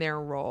in their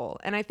role.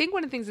 And I think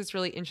one of the things that's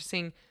really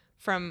interesting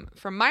from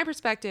my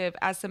perspective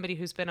as somebody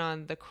who's been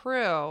on the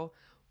crew,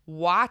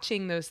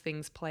 watching those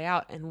things play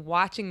out and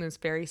watching those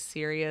very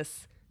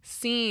serious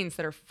scenes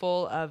that are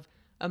full of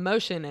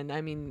emotion. And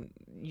I mean,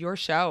 your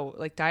show,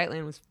 like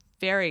Dietland, was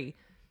very,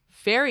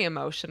 very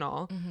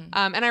emotional.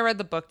 And I read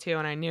the book too,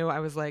 and I knew, I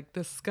was like,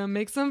 this is gonna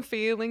make some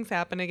feelings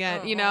happen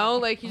again, you know,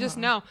 like you just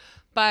know.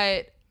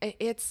 But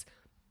it's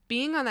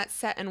being on that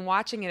set and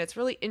watching it, it's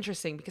really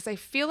interesting because I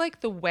feel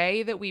like the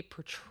way that we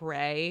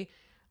portray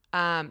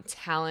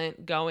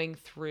talent going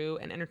through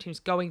and entertainers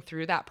going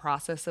through that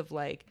process of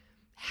like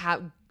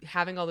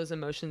having all those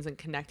emotions and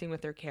connecting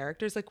with their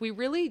characters, like we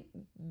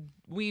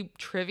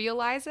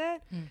trivialize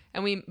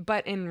it,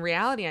 but in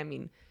reality, I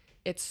mean,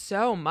 it's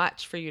so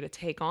much for you to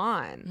take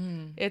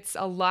on. It's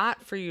a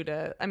lot for you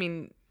to, I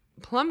mean,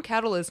 Plum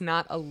Kettle is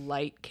not a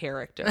light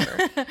character.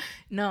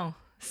 No.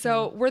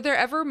 So were there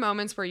ever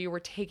moments where you were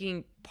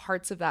taking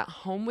parts of that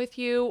home with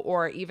you,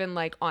 or even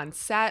like on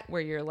set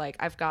where you're like,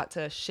 I've got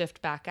to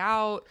shift back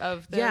out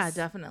of this? Yeah,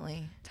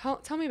 definitely.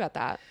 Tell me about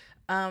that.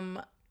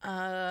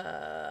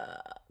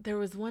 There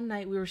was one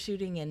night we were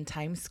shooting in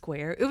Times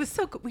Square. It was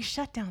so good. We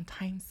shut down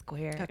Times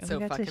Square. That's and so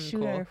we got fucking to shoot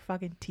cool. our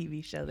fucking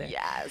TV show there.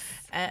 Yes.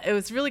 It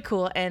was really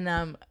cool.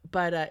 And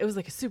but it was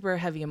like a super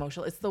heavy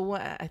emotional. It's the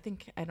one, I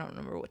don't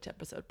remember which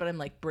episode, but I'm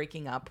like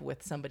breaking up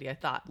with somebody I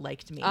thought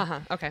liked me.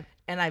 Okay.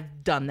 And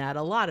I've done that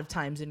a lot of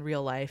times in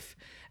real life.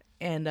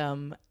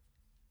 And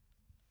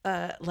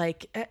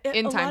like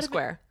in Times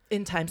Square.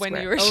 In Times When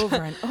Square, you were over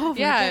and over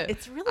again.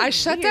 It's really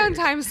shut down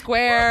Times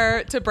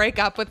Square to break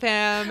up with him,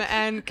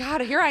 and God,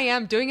 here I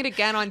am doing it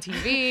again on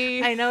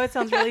TV. I know it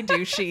sounds really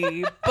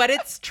douchey, but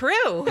it's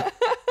true.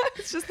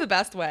 It's just the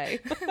best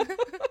way.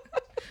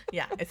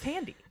 Yeah, it's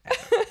handy.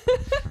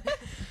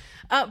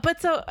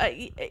 But so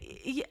I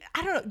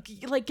don't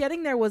know, like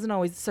getting there wasn't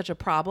always such a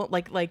problem.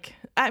 Like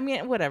I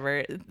mean,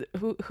 whatever.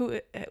 Who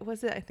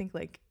was it? I think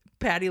like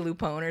Patty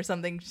LuPone or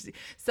something.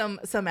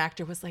 Some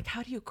actor was like,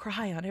 "How do you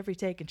cry on every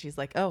take?" And she's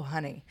like, "Oh,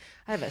 honey,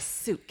 I have a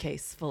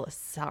suitcase full of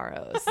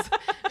sorrows."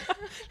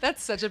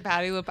 That's such a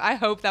Patty LuPone. I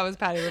hope that was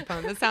Patty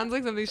LuPone. That sounds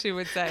like something she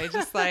would say.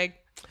 Just like,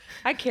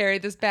 I carry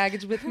this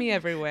baggage with me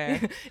everywhere.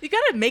 You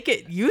gotta make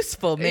it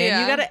useful, man.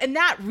 Yeah. You gotta, and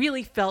that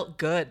really felt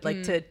good.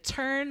 Like to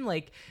turn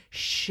like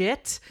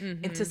shit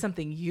into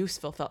something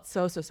useful felt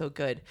so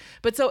good.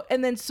 But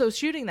so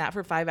shooting that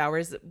for 5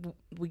 hours,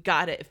 we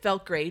got it. It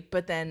felt great.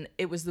 But then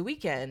it was the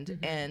weekend,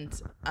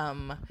 and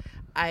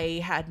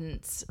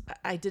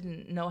I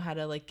didn't know how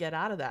to like get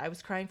out of that. I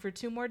was crying for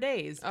 2 more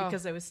days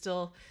because I was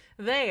still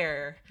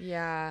there.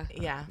 Yeah.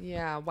 Yeah.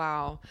 Yeah.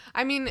 Wow.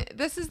 I mean,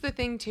 this is the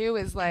thing too,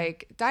 is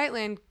like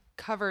Dietland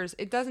covers,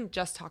 it doesn't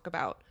just talk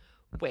about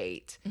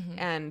weight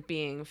and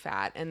being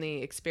fat and the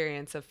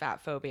experience of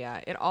fat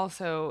phobia. It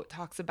also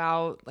talks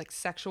about like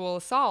sexual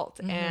assault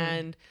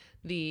and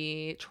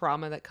the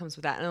trauma that comes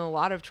with that, and a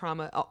lot of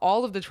trauma,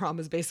 all of the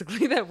traumas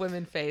basically that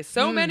women face.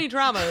 So many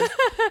traumas,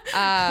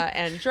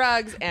 and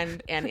drugs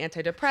and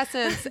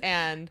antidepressants,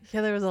 and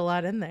Yeah, there was a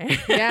lot in there.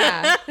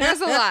 yeah,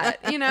 there's a lot.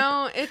 You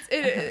know,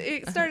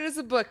 it started as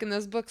a book, and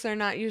those books are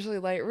not usually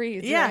light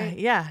reads. Yeah, right?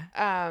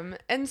 yeah.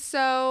 And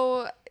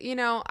so, you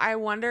know, I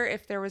wonder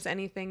if there was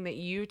anything that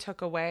you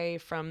took away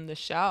from the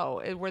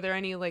show. Were there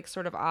any like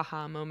sort of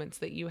aha moments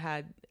that you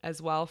had as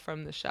well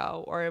from the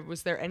show, or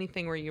was there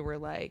anything where you were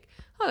like,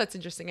 oh, that's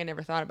interesting, I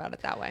never thought about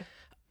it that way?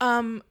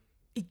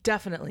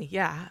 Definitely,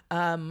 yeah.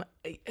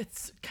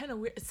 It's kind of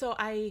weird. So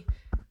I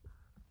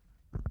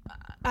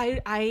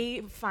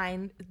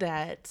find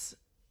that,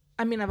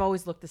 I mean, I've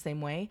always looked the same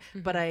way,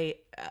 but I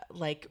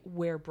like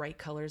wear bright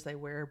colors. I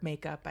wear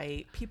makeup.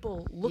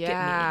 People look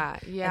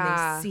at me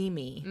and they see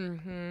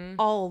me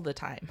all the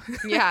time.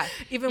 Yeah.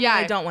 Even when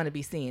I don't want to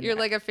be seen. You're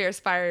like a fierce,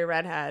 fiery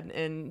redhead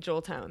in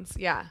Jewel Tones.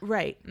 Yeah.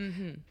 Right.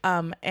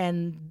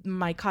 And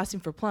my costume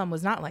for Plum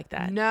was not like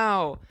that.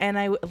 No. And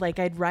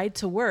I'd ride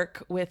to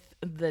work with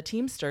the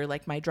Teamster,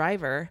 like my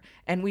driver,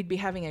 and we'd be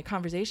having a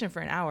conversation for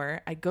an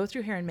hour. I'd go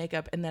through hair and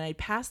makeup, and then I'd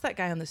pass that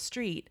guy on the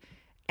street,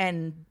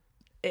 and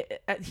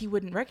he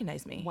wouldn't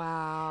recognize me.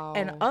 Wow.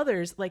 And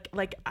others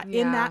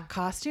in that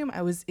costume,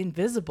 I was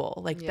invisible.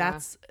 Like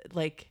that's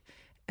like,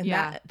 and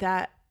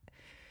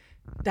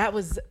that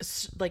was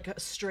like a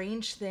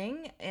strange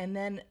thing. And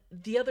then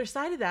the other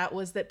side of that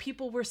was that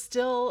people were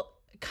still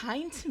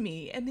kind to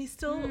me, and they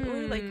still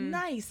were like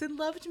nice and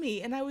loved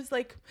me. And I was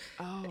like,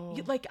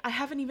 like I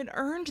haven't even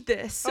earned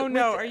this. Oh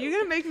no, are you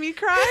gonna make me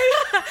cry?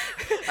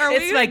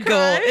 It's my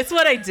goal. It's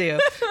what I do.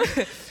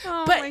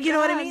 Oh, but you know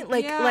what I mean?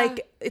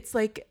 Like it's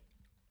like,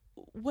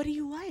 what do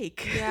you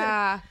like?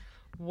 Yeah.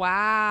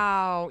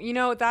 Wow. You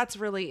know, that's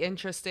really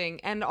interesting.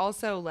 And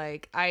also,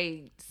 like,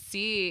 I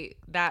see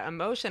that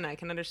emotion. I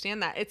can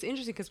understand that. It's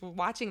interesting because we're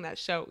watching that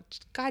show.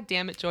 God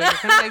damn it, Joy. You're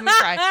going to make me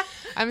cry.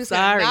 I'm just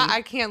sorry.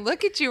 I can't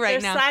look at you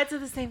right now. They're sides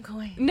of the same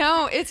coin.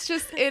 No, it's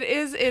just, it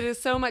is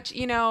so much,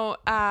 you know,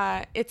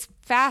 it's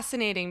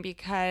fascinating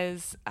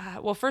because,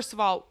 well, first of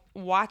all,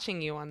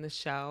 watching you on the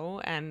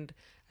show, and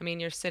I mean,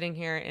 you're sitting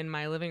here in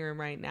my living room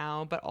right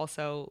now, but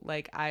also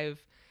like I've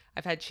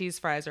had cheese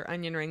fries or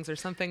onion rings or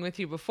something with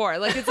you before.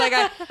 Like, it's like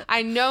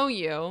I know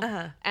you.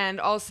 And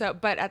also,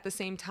 but at the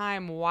same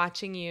time,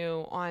 watching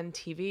you on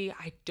TV,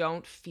 I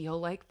don't feel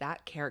like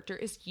that character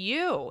is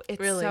you. It's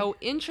really so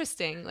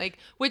interesting. Like,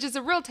 which is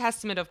a real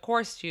testament, of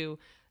course, to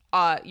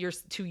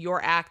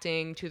your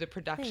acting, to the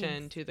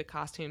production, Thanks. to the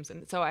costumes.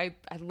 And so I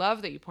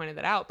love that you pointed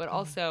that out, but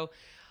also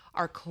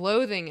our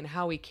clothing and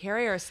how we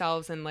carry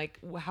ourselves and like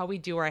how we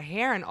do our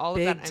hair and all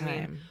Big of that. time. I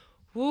mean,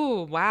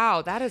 ooh,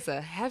 wow, that is a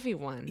heavy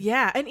one.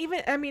 Yeah, and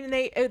even I mean,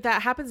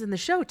 that happens in the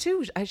show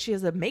too. She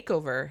has a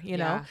makeover, you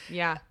know.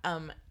 Yeah.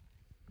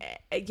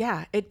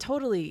 Yeah, it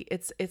totally.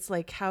 It's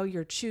like how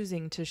you're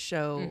choosing to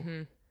show.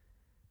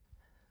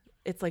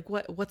 It's like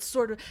what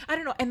sort of, I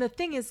don't know. And the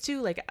thing is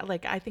too, like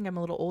I think I'm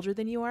a little older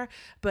than you are,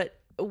 but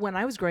when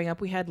I was growing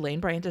up, we had Lane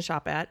Bryant to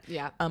shop at.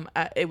 Yeah.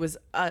 It was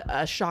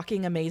a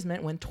shocking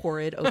amazement when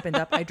Torrid opened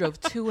up. I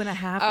drove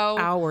 2.5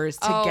 hours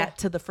to get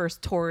to the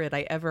first Torrid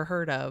I ever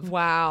heard of.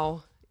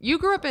 Wow. You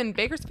grew up in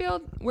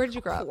Bakersfield? Where did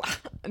you grow up?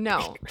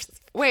 No.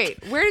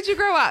 Wait, where did you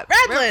grow up?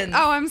 Redlands.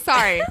 Oh, I'm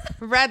sorry.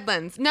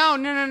 Redlands. No.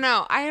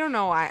 I don't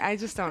know why. I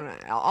just don't know.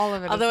 All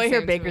of it. Although is I the hear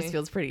same to me.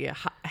 Bakersfield's pretty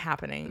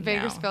happening now.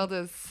 Bakersfield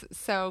is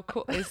so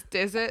cool. Is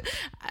it?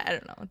 I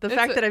don't know. The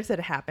fact that I've said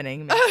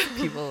happening makes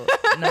people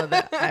know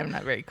that I'm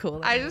not very cool.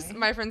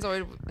 My friends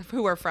always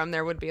who are from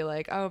there would be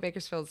like, oh,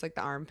 Bakersfield's like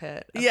the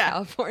armpit of Yeah.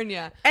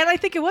 California. And I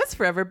think it was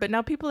forever, but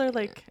now people are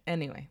like,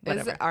 anyway,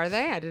 whatever. Are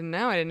they? I didn't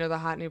know. I didn't know the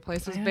hot new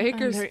place was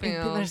Bakersfield.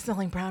 People are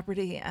selling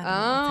property.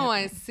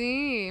 I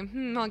see.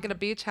 I'll get a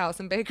beach house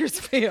in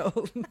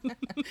Bakersfield.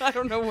 I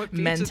don't know what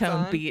beach it's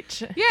Mentone on.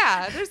 Beach.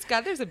 Yeah,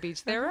 there's a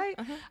beach there, right?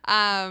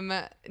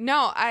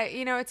 No,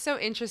 it's so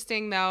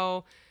interesting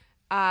though.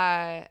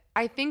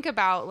 I think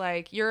about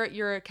like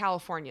you're a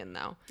Californian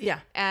though. Yeah.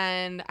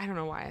 And I don't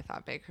know why I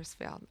thought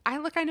Bakersfield.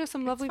 I know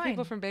some lovely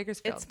people from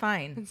Bakersfield. It's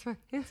fine. It's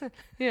fine.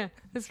 Yeah,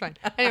 it's fine.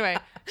 Anyway,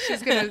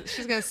 she's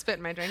gonna spit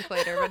in my drink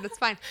later, but it's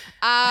fine.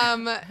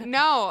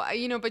 No,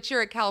 but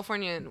you're a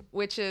Californian,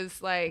 which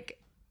is like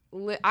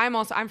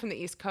I'm from the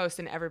East Coast,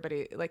 and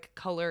everybody like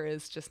color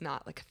is just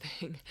not like a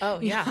thing. Oh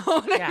yeah. You know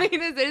what yeah. I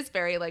mean? It is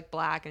very like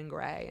black and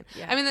gray.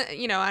 Yeah. I mean,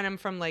 and I'm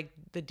from like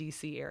the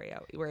DC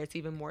area where it's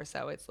even more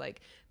so. It's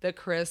like the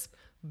crisp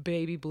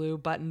baby blue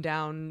button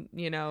down,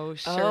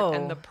 shirt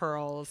and the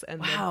pearls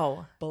and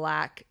the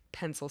black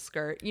pencil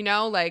skirt,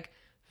 like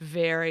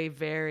very,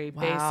 very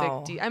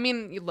basic. I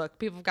mean, look,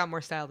 people have got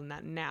more style than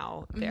that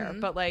now there,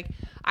 but like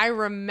I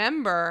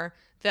remember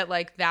that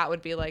like that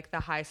would be like the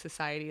high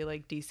society,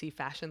 like DC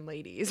fashion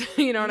ladies.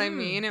 You know what I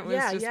mean? It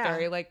was just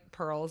very like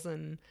pearls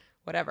and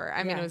whatever.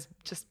 I mean, it was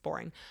just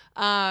boring.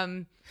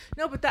 No,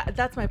 but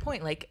that's my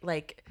point.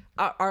 Like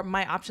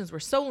my options were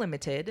so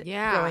limited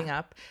growing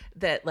up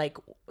that like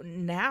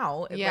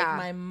now like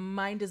my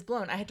mind is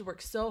blown. I had to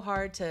work so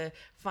hard to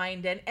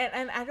find and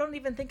I don't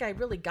even think I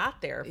really got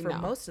there for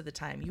most of the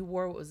time. You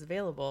wore what was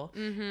available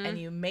and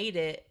you made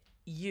it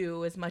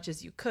you as much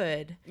as you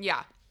could.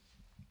 Yeah.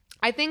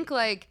 I think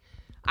like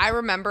I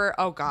remember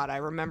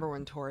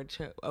when Torrid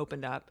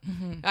opened up.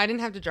 I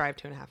didn't have to drive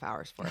 2.5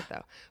 hours for it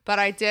though, but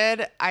I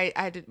did.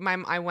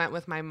 I went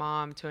with my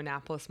mom to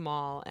Annapolis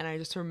Mall, and I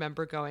just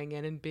remember going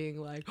in and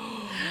being like,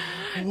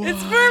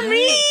 "It's for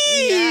me."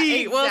 Yeah,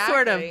 exactly. Well,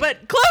 sort of,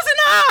 but close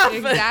enough.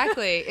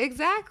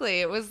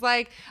 Exactly. It was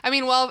like,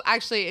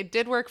 actually, it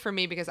did work for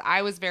me because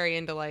I was very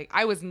into like,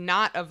 I was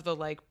not of the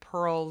like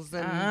pearls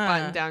and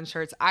button-down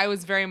shirts. I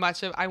was very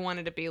much I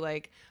wanted to be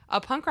like a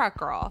punk rock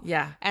girl.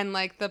 Yeah. And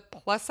like the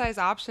plus size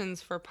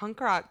options for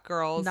punk rock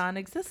girls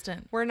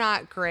non-existent. Were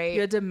not great.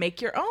 You had to make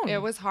your own.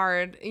 It was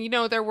hard.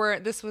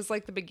 This was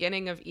like the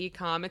beginning of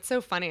e-com. It's so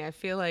funny. I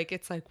feel like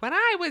it's like when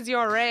I was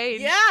your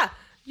age. Yeah.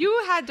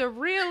 You had to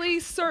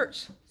really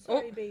search.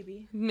 Sorry,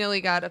 baby.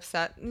 Millie got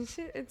upset.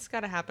 It's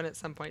got to happen at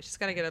some point. She's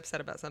got to get upset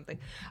about something.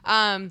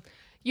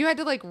 You had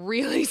to like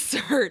really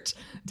search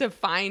to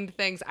find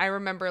things. I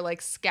remember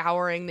like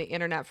scouring the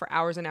internet for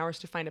hours and hours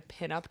to find a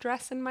pinup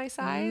dress in my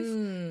size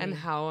and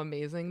how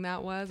amazing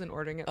that was, and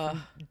ordering it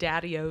from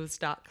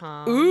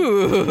daddyos.com.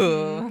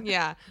 Ooh.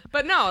 Yeah.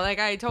 But no, like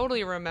I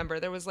totally remember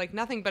there was like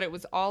nothing, but it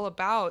was all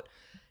about,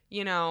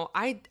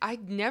 I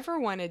never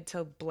wanted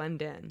to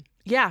blend in.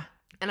 Yeah.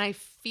 And I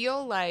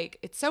feel like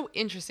it's so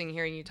interesting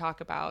hearing you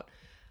talk about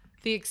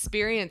the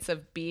experience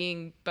of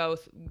being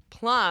both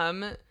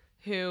Plum,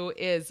 who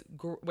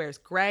wears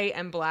gray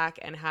and black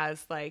and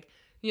has like,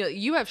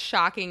 you have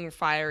shocking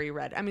fiery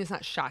red. I mean, it's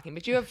not shocking,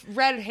 but you have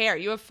red hair.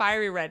 You have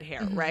fiery red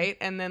hair, right?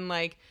 And then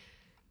like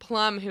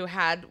Plum, who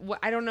had,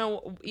 I don't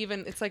know,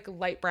 even it's like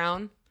light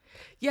brown.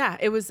 Yeah,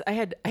 it was. I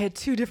had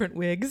 2 different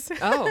wigs.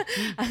 Oh,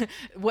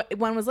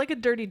 one was like a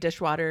dirty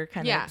dishwater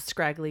kind of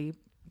scraggly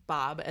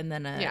bob, and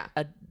then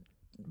a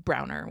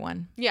browner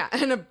one. Yeah,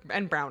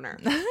 and browner.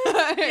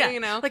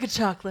 Like a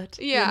chocolate.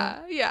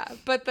 Yeah, yeah.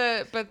 But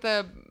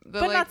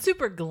like, not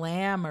super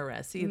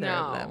glamorous either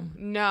of them.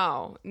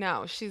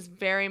 No. She's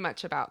very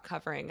much about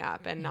covering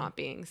up and not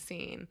being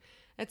seen.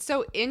 It's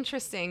so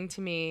interesting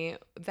to me,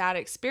 that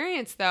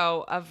experience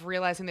though, of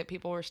realizing that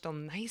people were still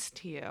nice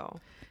to you.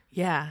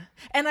 Yeah.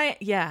 And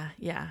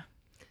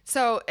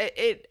so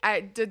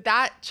did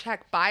that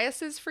check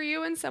biases for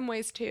you in some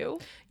ways too?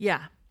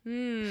 Yeah.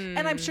 And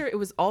I'm sure it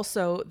was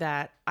also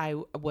that I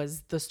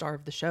was the star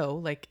of the show.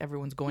 Like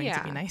everyone's going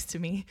to be nice to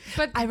me.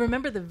 But I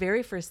remember the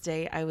very first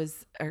day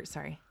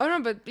sorry. Oh no,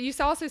 but you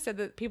also said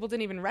that people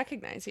didn't even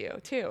recognize you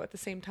too at the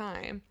same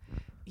time.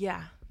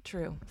 Yeah,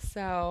 true.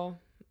 So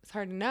it's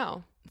hard to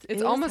know.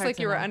 It's almost like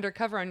you were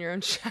undercover on your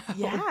own show.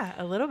 Yeah,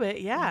 a little bit.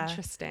 Yeah.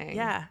 Interesting.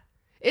 Yeah.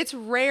 It's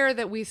rare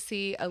that we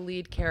see a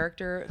lead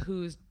character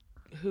who's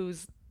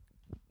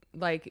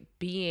like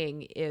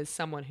being is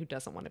someone who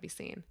doesn't want to be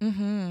seen.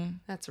 Mm-hmm.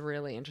 That's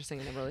really interesting.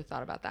 I never really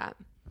thought about that.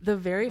 The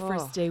very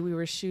first day we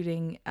were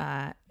shooting,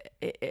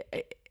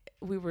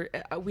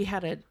 we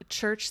had a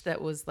church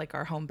that was like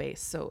our home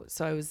base. So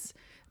I was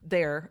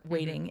there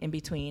waiting in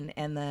between,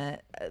 and the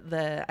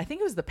I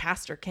think it was the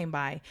pastor came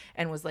by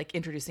and was like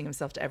introducing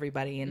himself to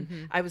everybody,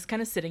 and I was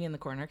kind of sitting in the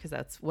corner because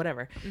that's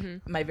whatever.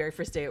 My very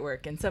first day at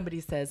work, and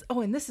somebody says,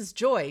 "Oh, and this is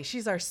Joy.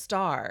 She's our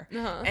star."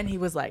 And he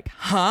was like,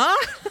 "Huh?"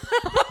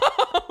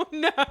 Oh,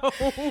 no.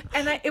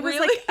 And it was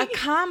like a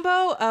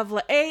combo of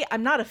like, A,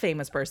 I'm not a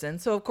famous person,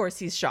 so of course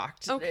he's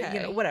shocked.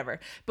 Okay. Whatever.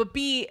 But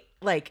B,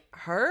 like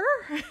her?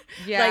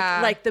 Yeah.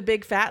 Like the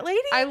big fat lady?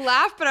 I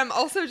laugh, but I'm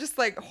also just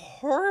like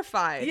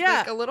horrified. Yeah.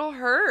 Like a little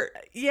hurt.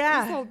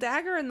 Yeah. This little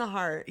dagger in the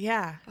heart.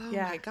 Yeah. Oh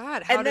yeah. my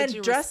God. How and did then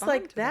you dressed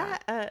respond like to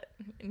that.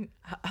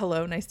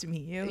 Hello, nice to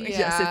meet you. Yeah.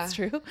 Yes, it's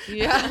true.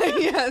 Yeah.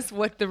 Yes.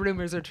 What the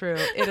rumors are true.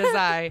 It is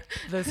I,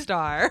 the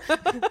star.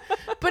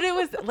 But it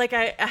was like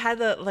I had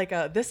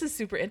this is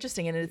super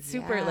interesting, and it's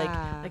super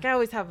like I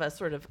always have a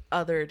sort of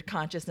othered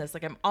consciousness.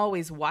 Like I'm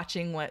always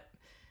watching what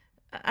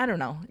I don't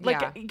know.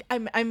 Like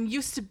I'm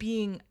used to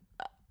being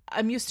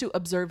I'm used to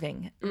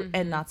observing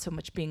and not so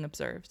much being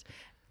observed.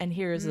 And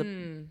here's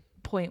a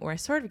point where I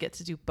sort of get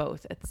to do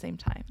both at the same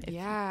time. If you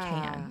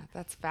can.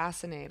 That's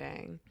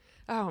fascinating.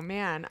 Oh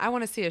man, I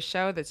want to see a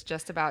show that's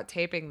just about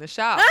taping the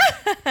show.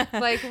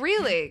 Like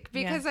really,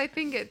 because I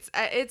think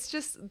it's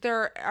just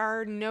there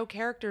are no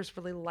characters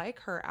really like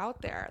her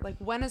out there. Like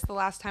when is the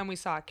last time we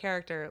saw a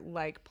character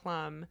like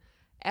Plum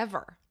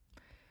ever?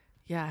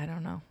 Yeah, I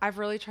don't know. I've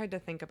really tried to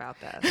think about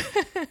this.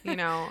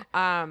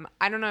 I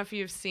don't know if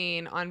you've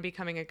seen On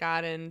Becoming a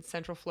God in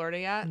Central Florida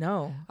yet.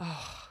 No.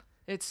 Oh,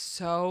 it's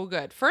so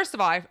good. First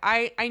of all,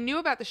 I knew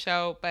about the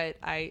show, but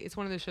it's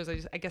one of those shows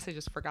I guess I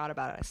just forgot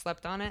about it. I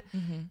slept on it,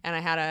 and I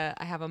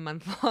have a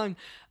month long,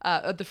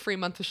 the free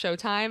month of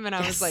Showtime, and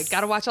I was like,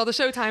 gotta watch all the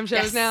Showtime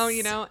shows now,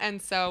 And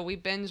so we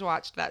binge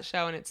watched that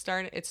show, and it's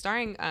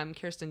starring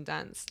Kirsten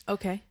Dunst.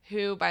 Okay.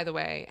 Who, by the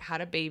way, had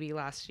a baby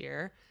last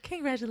year.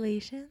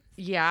 Congratulations.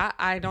 Yeah,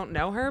 I don't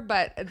know her,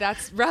 but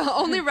that's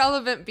only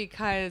relevant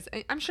because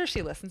I'm sure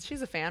she listens.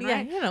 She's a fan,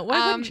 right? Yeah,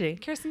 why wouldn't she?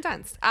 Kirsten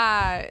Dunst.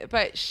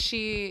 But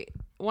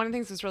one of the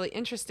things that's really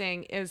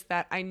interesting is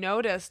that I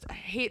noticed, I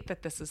hate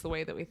that this is the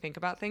way that we think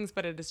about things,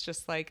 but it is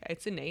just like,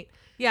 it's innate.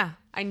 Yeah.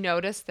 I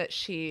noticed that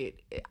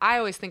I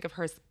always think of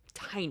her as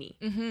tiny,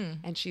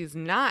 and she's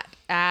not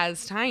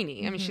as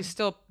tiny. I mean, she's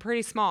still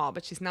pretty small,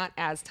 but she's not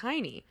as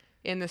tiny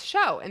in this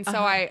show. And so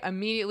I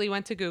immediately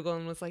went to Google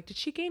and was like, did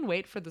she gain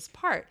weight for this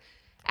part?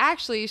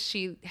 Actually,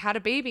 she had a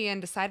baby and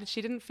decided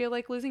she didn't feel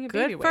like losing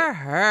baby weight. Good for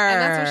her.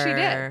 And that's what she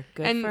did.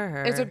 Good for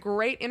her. It's a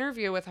great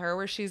interview with her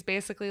where she's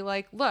basically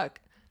like,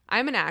 look,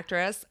 I'm an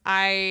actress.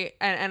 I've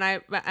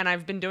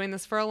been doing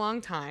this for a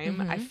long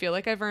time. I feel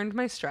like I've earned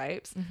my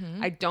stripes.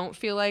 I don't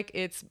feel like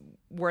it's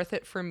worth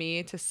it for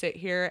me to sit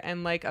here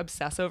and like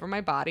obsess over my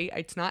body.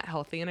 It's not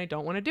healthy and I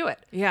don't want to do it.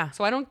 Yeah.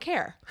 So I don't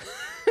care.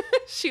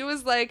 She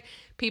was like,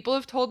 people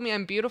have told me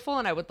I'm beautiful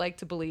and I would like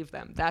to believe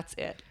them. That's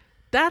it.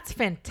 That's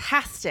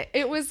fantastic.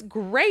 It was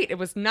great. It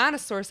was not a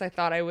source I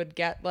thought I would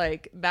get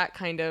like that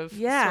kind of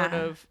sort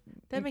of.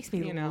 That makes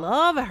me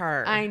love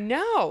her. I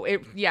know.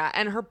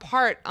 And her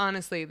part,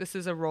 honestly, this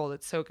is a role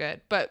that's so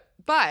good. But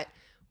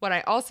what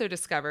I also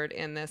discovered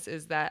in this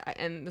is that,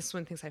 and this is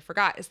one of the things I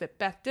forgot, is that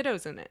Beth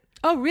Ditto's in it.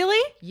 Oh,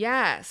 really?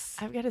 Yes.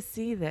 I've got to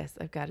see this.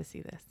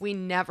 We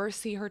never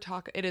see her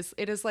talk. It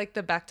is like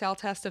the Bechdel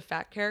test of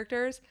fat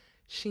characters.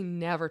 She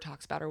never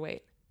talks about her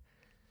weight.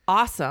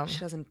 Awesome. She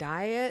doesn't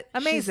diet.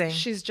 Amazing.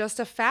 She's just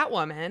a fat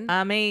woman.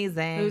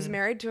 Amazing. Who's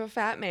married to a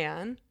fat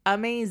man.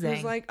 Amazing.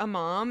 Who's like a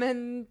mom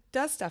and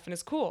does stuff and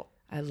is cool.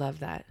 I love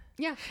that.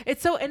 Yeah.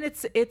 It's so, and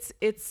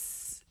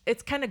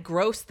it's kind of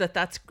gross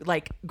that's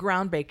like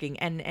groundbreaking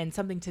and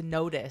something to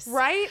notice.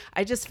 Right?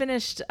 I just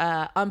finished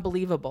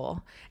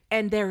Unbelievable,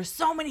 and there's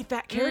so many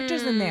fat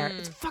characters in there.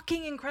 It's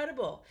fucking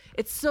incredible.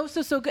 It's so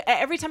good.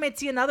 Every time I'd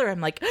see another,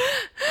 I'm like,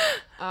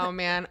 oh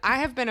man, I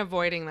have been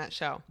avoiding that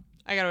show.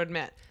 I got to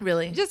admit.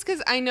 Really? Just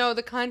because I know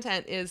the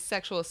content is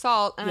sexual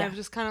assault, and I've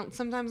just kind of,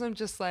 sometimes I'm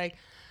just like,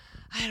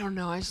 I don't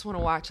know. I just want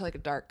to watch like a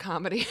dark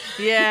comedy.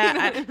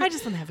 Yeah. I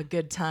just want to have a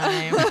good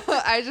time.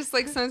 I just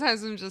like,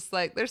 sometimes I'm just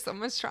like, there's so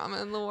much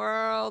trauma in the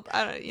world.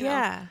 I don't, you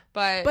know.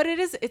 But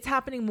it's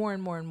happening more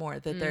and more and more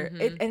that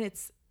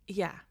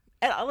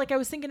And like I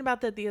was thinking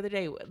about that the other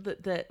day,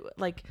 that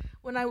like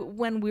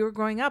when we were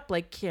growing up,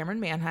 like Cameron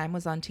Manheim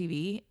was on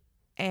TV,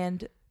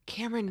 and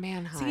Cameron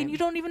Manheim. See, and you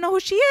don't even know who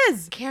she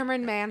is.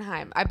 Cameron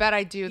Manheim. I bet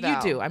I do, though.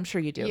 You do. I'm sure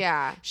you do.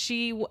 Yeah.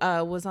 She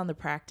was on The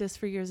Practice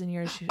for years and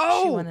years. She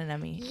won an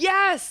Emmy.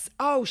 Yes.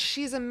 Oh,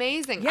 she's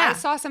amazing. Yeah. I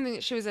saw something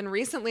that she was in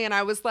recently, and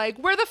I was like,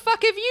 where the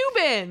fuck have you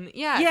been?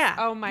 Yes. Yeah.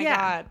 Oh, my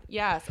God.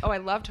 Yes. Oh, I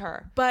loved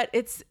her. But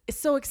it's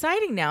so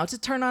exciting now to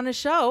turn on a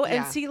show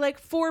and see like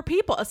 4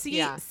 people.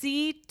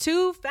 See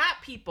 2 fat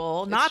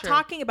people not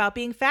talking about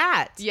being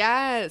fat.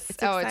 Yes.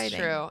 It's exciting. It's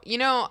true. You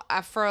know,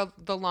 for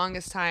the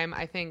longest time,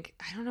 I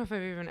don't know if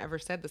I've even ever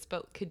said this,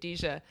 but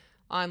Khadijah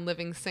on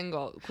Living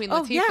Single, Queen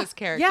Latifah's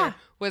character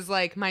was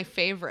like my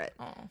favorite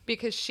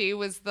because she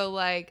was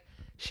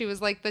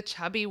the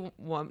chubby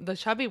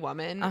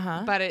woman,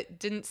 but it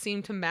didn't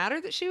seem to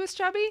matter that she was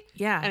chubby.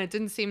 Yeah. And it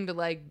didn't seem to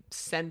like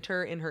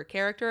center in her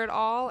character at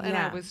all. And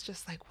I was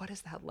just like, what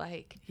is that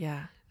like?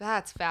 Yeah.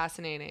 That's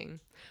fascinating.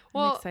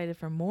 I'm excited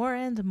for more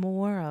and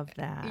more of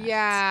that.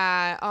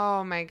 Yeah.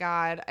 Oh my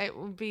God. It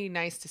would be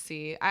nice to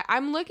see.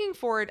 I'm looking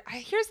forward.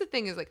 Here's the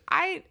thing is like,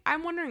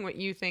 I'm wondering what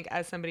you think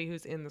as somebody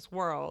who's in this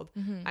world.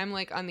 Mm-hmm. I'm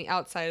like on the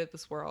outside of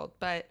this world,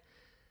 but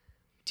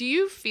do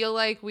you feel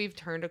like we've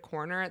turned a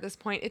corner at this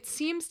point? It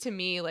seems to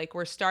me like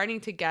we're starting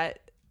to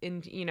get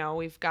in, you know,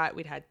 we'd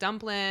had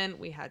Dumplin',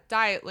 we had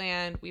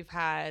Dietland, we've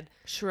had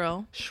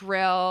Shrill.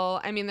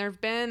 I mean, there've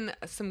been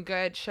some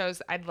good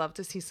shows. I'd love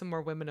to see some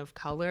more women of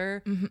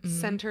color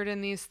centered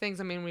in these things.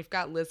 I mean, we've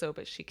got Lizzo,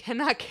 but she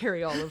cannot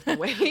carry all of the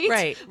weight.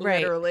 Right.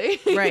 Literally.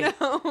 Right. You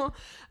know?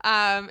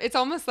 It's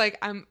almost like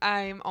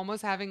I'm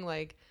almost having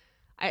like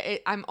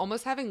I'm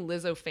almost having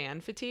Lizzo fan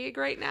fatigue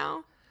right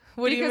now.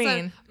 What do you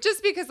mean?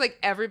 Just because like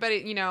everybody,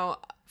 you know,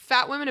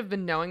 fat women have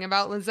been knowing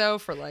about Lizzo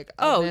for like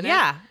a minute.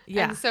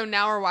 Yeah. And so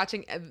now we're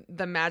watching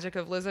the magic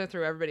of Lizzo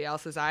through everybody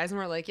else's eyes, and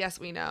we're like, yes,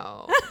 we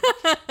know.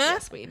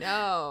 Yes, we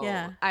know.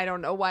 Yeah. I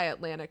don't know why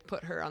Atlantic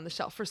put her on the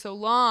shelf for so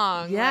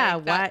long. Yeah.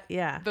 Like, What?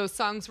 Yeah. those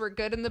songs were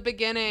good in the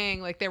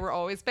beginning. Like, they were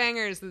always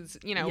bangers,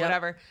 you know, Yep.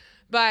 whatever.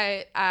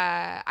 But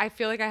I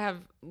feel like I have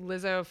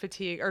Lizzo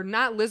fatigue, or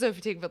not Lizzo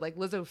fatigue, but like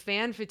Lizzo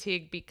fan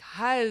fatigue,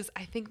 because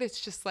I think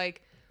that's just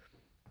like,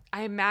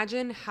 I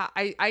imagine how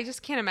I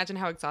just can't imagine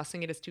how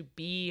exhausting it is to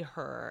be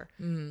her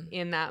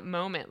in that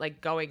moment,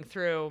 like going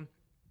through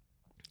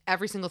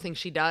every single thing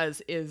she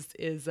does is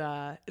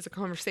a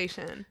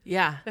conversation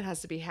Yeah. that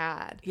has to be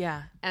had.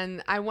 Yeah.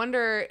 And I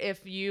wonder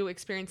if you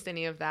experienced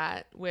any of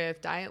that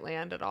with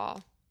Dietland at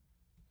all.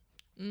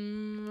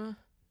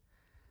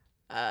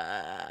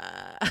 I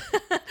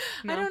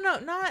don't know.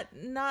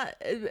 Not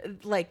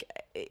like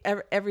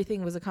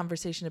everything was a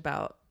conversation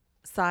about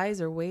size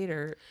or weight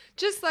or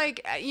Just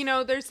like, you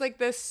know, there's like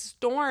this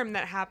storm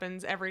that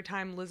happens every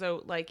time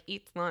Lizzo like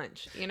eats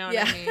lunch. You know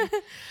what I mean?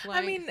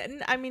 Like,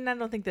 I mean, I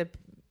don't think that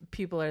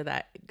people are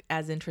that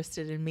as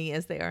interested in me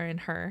as they are in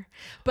her.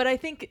 But I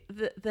think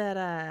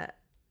that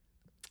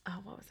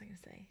what was I going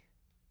to say?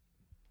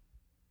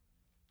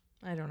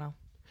 I don't know.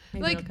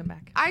 Maybe like, it'll come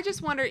back. I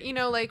just wonder, you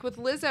know, like with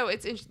Lizzo,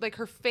 it's like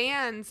her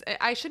fans.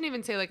 I shouldn't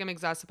even say like I'm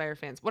exhausted by her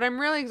fans. What I'm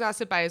really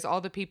exhausted by is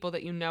all the people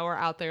that you know are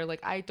out there.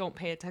 Like, I don't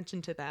pay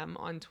attention to them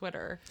on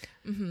Twitter,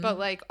 but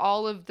like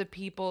all of the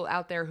people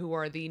out there who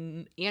are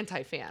the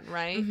anti-fan,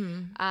 right?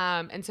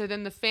 And so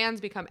then the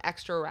fans become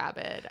extra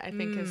rabid. I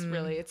think is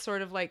really, it's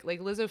sort of like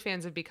Lizzo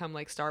fans have become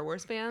like Star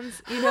Wars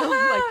fans. You know,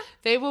 like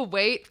they will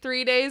wait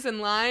 3 days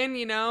in line,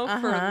 you know,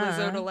 for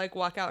Lizzo to like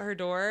walk out her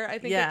door. I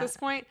think at this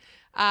point.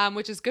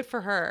 Which is good for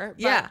her.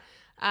 But,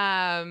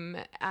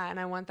 and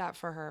I want that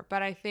for her.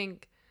 But I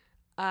think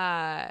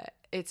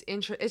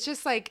it's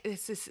just like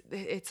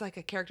it's like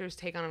a character's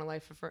take on a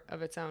life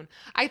of its own.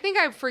 I think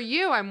for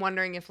you, I'm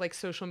wondering if like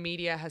social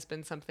media has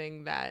been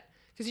something that,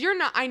 because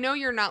I know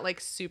you're not like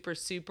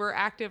super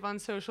active on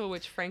social,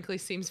 which frankly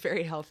seems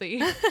very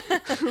healthy.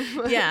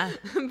 Yeah.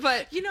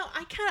 But you know,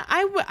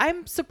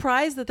 I'm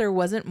surprised that there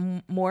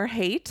wasn't more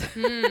hate.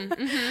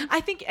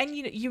 I think, and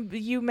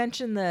you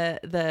mentioned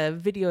the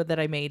video that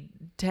I made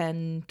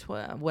 10,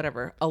 12,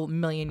 whatever, a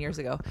million years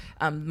ago,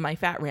 my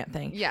fat rant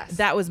thing. Yes.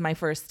 That was my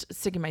first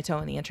sticking my toe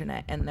in the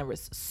internet, and there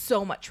was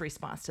so much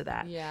response to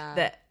that. Yeah.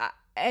 That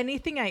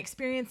anything I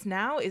experience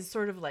now is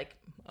sort of like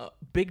a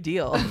big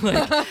deal.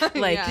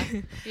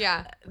 like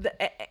yeah.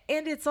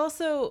 And it's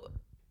also,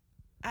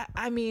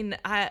 the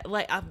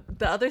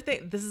other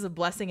thing, this is a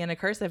blessing and a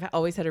curse. I've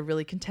always had a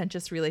really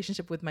contentious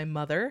relationship with my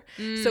mother.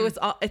 So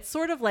it's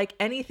sort of like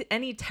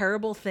any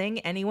terrible thing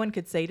anyone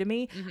could say to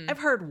me, I've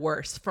heard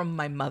worse from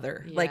my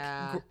mother.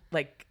 Yeah.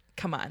 Like,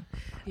 come on.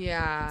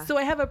 Yeah. So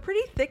I have a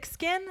pretty thick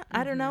skin.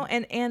 I don't know.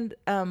 And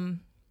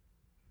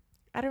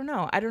I don't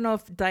know. I don't know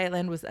if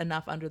Dietland was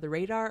enough under the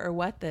radar or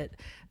what,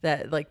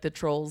 that like the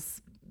trolls,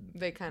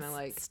 they kind of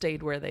like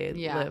stayed where they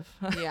live.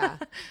 Yeah.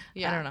 I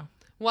don't know.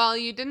 Well,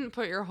 you didn't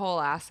put your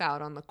whole ass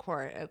out on the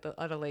court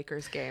at a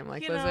Lakers game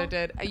like Lizzo know,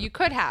 did. You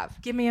could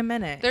have. Give me a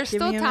minute. There's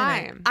still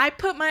time. I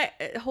put my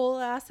whole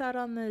ass out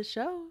on the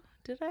show.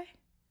 Did I?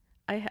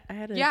 I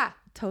had a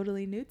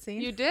totally nude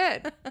scene. You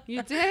did.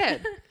 You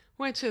did.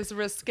 Which is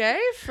risque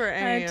for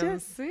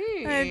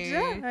AMC.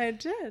 I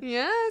did.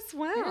 Yes.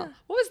 Wow. Yeah.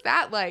 What was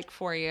that like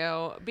for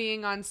you,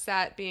 being on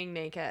set, being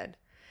naked?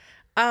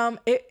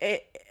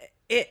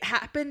 It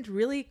happened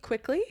really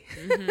quickly.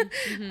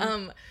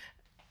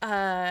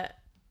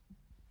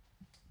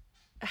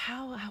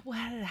 How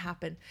did it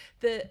happen?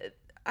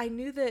 I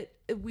knew that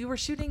we were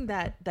shooting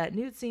that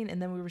nude scene,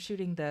 and then we were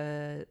shooting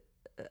the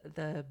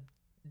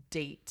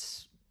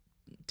date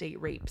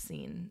rape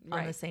scene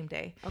on the same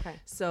day. Okay.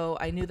 So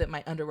I knew that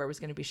my underwear was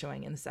going to be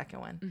showing in the second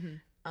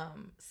one.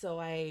 So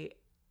I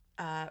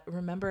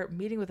remember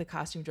meeting with a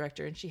costume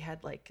director, and she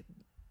had like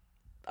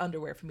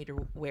underwear for me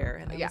to wear,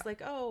 and I was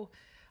like, oh,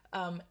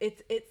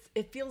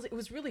 it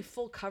was really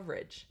full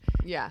coverage.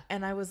 Yeah.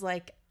 And I was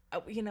like,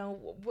 you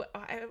know,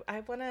 I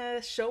want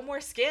to show more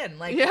skin.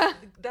 Like,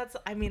 that's,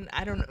 I mean,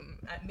 I don't know.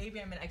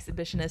 Maybe I'm an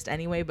exhibitionist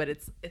anyway, but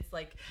it's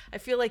like, I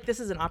feel like this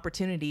is an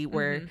opportunity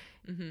where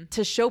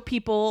to show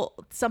people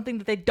something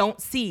that they don't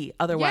see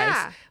otherwise.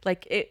 Yeah.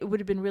 Like, it would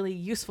have been really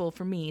useful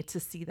for me to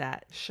see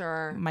that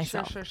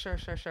myself.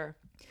 Sure.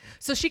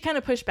 So she kind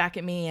of pushed back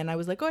at me, and I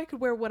was like, oh, I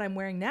could wear what I'm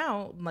wearing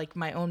now, like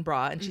my own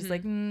bra. And she's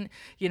like, you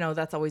know,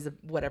 that's always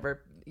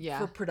whatever.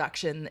 For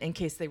production, in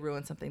case they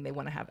ruin something, they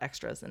want to have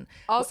extras. And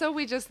also,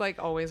 we just like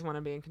always want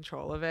to be in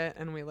control of it,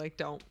 and we like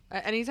don't.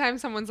 Anytime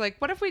someone's like,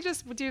 "What if we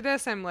just do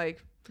this?" I'm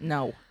like,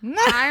 no.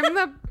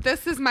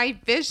 This is my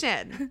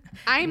vision.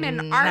 I'm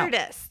an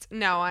artist.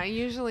 No, I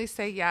usually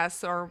say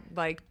yes, or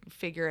like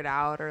figure it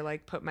out, or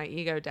like put my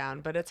ego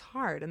down. But it's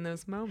hard in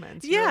those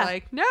moments. Yeah. You're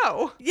like,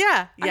 no.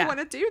 Yeah. I want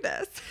to do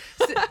this.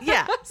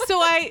 So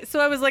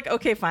I was like,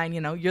 okay, fine.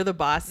 You know, you're the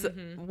boss.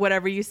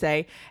 Whatever you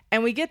say.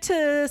 And we get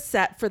to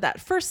set for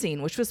that first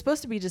scene, which was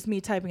supposed to be just me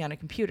typing on a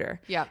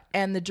computer. Yeah.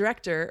 And the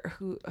director,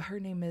 who her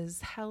name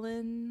is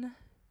Helen.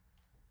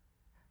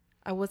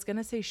 I was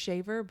gonna say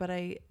Shaver, but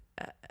I.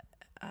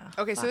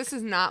 Okay, fuck. so this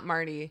is not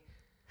Marty.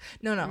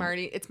 No.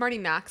 It's Marty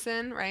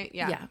Noxon, right?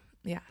 Yeah.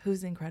 Yeah.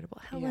 Who's incredible?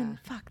 Helen.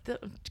 Yeah. Fuck.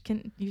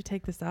 Can you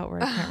take this out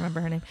where I can't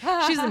remember her name?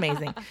 She's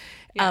amazing.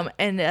 Yeah.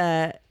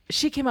 And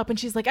she came up and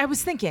she's like, I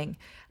was thinking,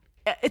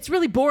 it's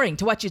really boring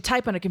to watch you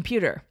type on a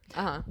computer.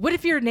 What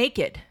if you're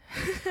naked?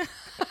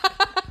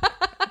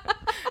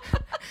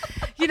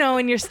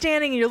 And you're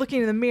standing and you're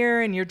looking in the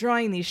mirror and you're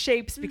drawing these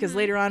shapes because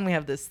later on we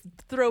have this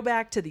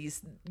throwback to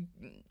these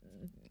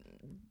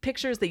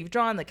pictures that you've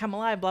drawn that come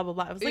alive, blah, blah,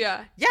 blah. I was like,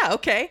 yeah,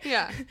 okay.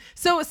 Yeah.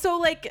 So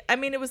like, I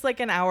mean, it was like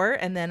an hour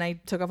and then I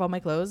took off all my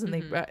clothes and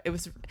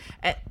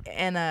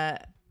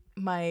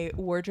my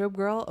wardrobe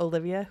girl,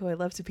 Olivia, who I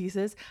love to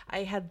pieces,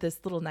 I had this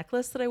little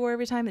necklace that I wore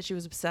every time that she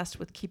was obsessed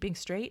with keeping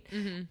straight.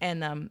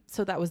 And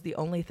so that was the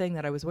only thing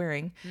that I was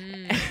wearing.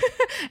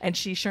 And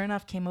she, sure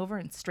enough, came over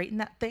and straightened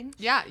that thing.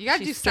 Yeah, you got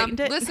to do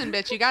something. Listen,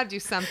 bitch, you got to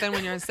do something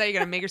when you're on set. You got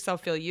to make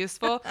yourself feel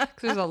useful because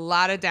there's a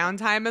lot of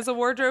downtime as a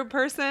wardrobe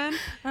person.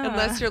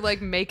 Unless you're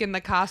like making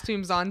the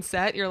costumes on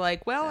set. You're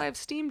like, well, I've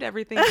steamed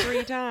everything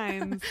 3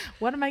 times.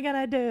 What am I going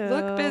to do?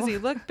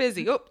 Look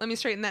busy. Oh, let me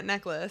straighten that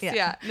necklace.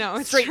 Yeah. No,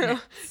 it's true.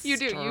 You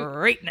do.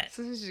 Straighten it.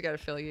 Sometimes you just got to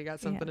feel you got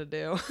something to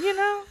do.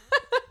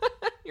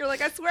 You're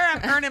like, I swear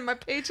I'm earning my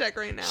paycheck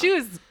right now. She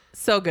was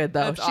so good,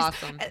 though. That's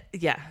awesome.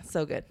 Yeah,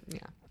 so good. Yeah.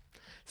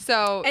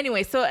 So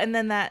anyway, and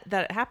then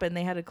that happened.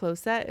 They had a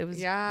closed set. It was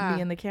me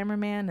and the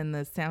cameraman and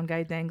the sound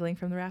guy dangling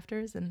from the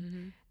rafters,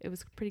 and it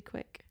was pretty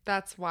quick.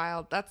 That's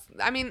wild.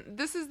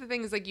 This is the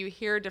thing is like you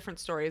hear different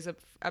stories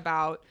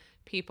about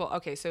people.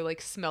 Okay, so like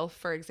Smilf,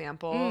 for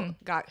example,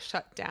 got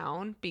shut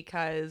down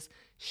because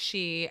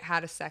she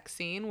had a sex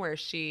scene where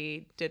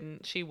she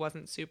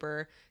wasn't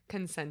super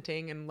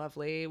consenting and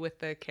lovely with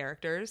the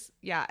characters.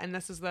 Yeah, and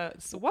this is the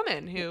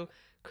woman who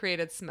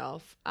created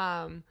Smilf.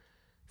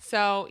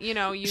 So,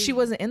 she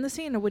wasn't in the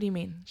scene, or what do you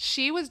mean?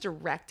 She was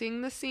directing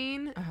the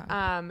scene.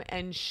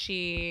 And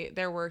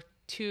there were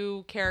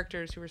 2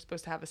 characters who were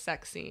supposed to have a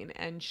sex scene,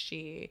 and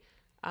she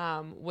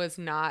was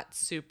not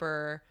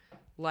super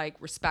like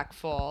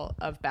respectful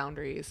of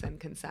boundaries and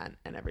consent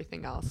and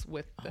everything else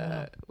with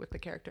the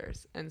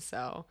characters. And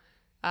so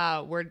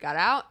word got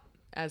out,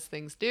 as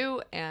things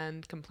do,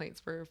 and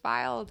complaints were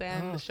filed,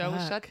 and the show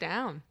was shut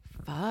down.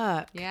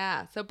 Fuck.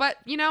 Yeah. So, but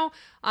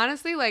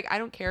honestly, like, I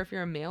don't care if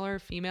you're a male or a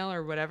female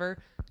or whatever,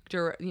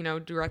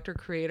 director,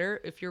 creator,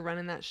 if you're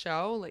running that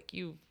show, like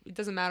it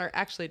doesn't matter.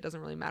 Actually, it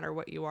doesn't really matter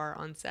what you are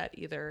on set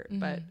either,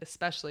 but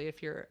especially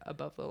if you're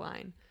above the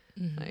line,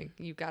 like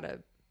you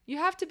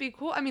have to be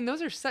cool. I mean,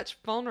 those are such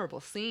vulnerable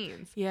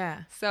scenes.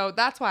 Yeah. So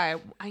that's why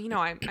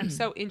I'm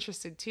so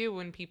interested too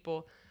when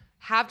people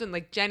have done,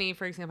 like Jenny,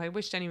 for example. I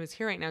wish Jenny was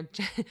here right now.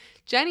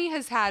 Jenny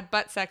has had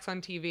butt sex on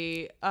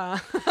TV. On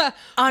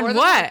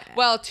what?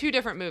 Well, 2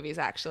 different movies,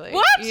 actually.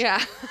 What? Yeah.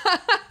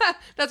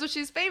 That's what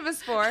she's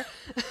famous for.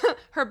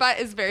 Her butt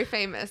is very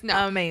famous.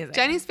 No. Amazing.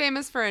 Jenny's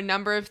famous for a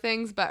number of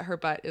things, but her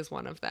butt is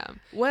one of them.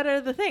 What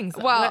are the things?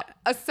 Well,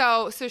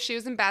 so she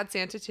was in Bad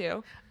Santa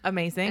too.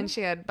 Amazing. And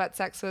she had butt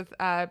sex with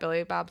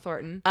Billy Bob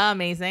Thornton.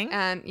 Amazing.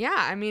 And yeah,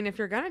 I mean, if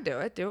you're gonna do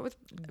it with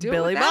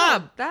Billy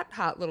Bob, that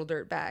hot little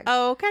dirt bag.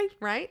 Oh, okay.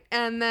 Right.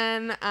 And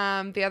then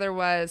the other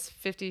was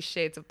 50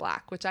 Shades of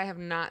Black, which I have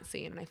not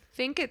seen, and I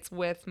think it's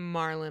with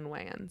Marlon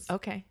Wayans.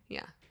 Okay.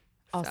 Yeah.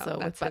 Also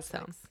with butt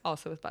sex.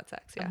 Also with butt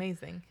sex. Yeah.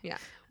 Amazing. Yeah.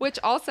 Which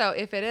also,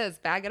 if it is,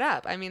 bag it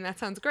up. I mean, that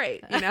sounds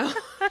great,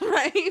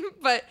 right?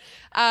 But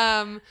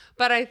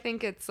I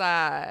think it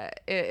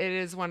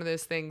is one of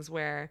those things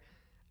where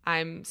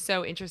I'm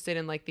so interested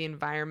in like the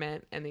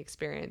environment and the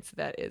experience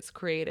that is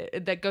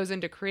created, that goes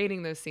into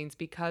creating those scenes,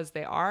 because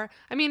they are,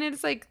 I mean,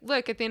 it's like,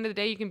 look, at the end of the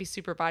day, you can be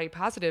super body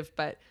positive,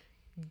 but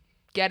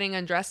getting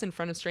undressed in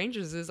front of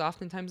strangers is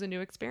oftentimes a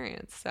new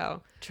experience.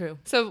 So true.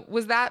 So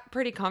was that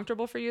pretty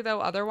comfortable for you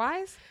though,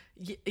 otherwise?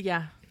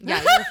 Yeah. You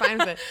were fine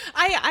with it.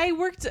 I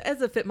worked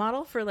as a fit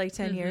model for like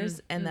 10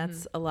 years, and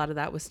that's a lot of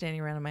that was standing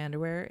around in my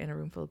underwear in a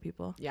room full of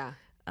people. Yeah.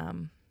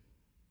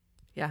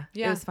 Yeah,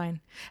 it was fine.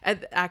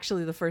 And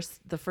actually, the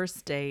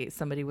first day,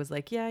 somebody was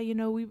like, "Yeah,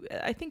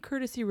 I think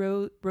courtesy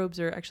robes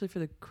are actually for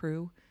the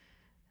crew,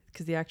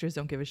 because the actors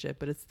don't give a shit,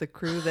 but it's the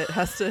crew that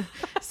has to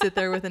sit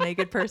there with a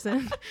naked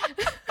person."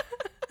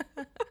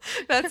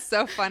 That's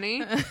so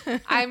funny.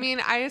 I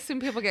mean, I assume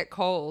people get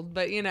cold,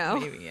 but Maybe,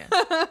 yeah.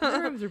 The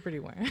rooms are pretty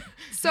warm.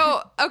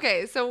 So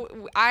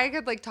I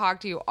could like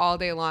talk to you all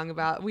day long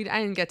about,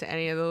 I didn't get to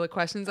any of the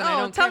questions.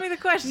 And tell me the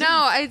question.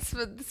 No, it's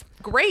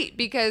great,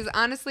 because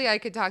honestly, I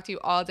could talk to you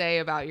all day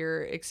about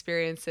your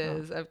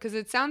experiences because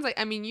it sounds like,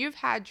 I mean, you've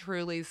had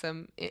truly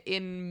some,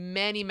 in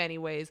many, many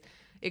ways,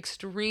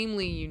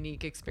 extremely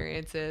unique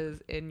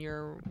experiences in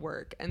your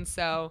work. And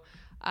so,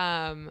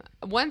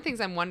 one thing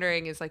I'm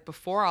wondering is, like,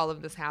 before all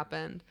of this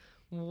happened,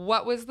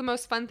 what was the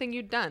most fun thing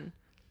you'd done?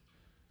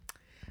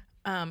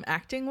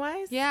 Acting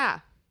wise? Yeah.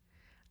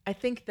 I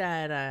think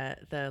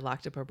that the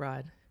Locked Up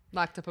Abroad.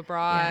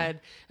 Yeah.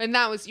 And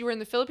that was, you were in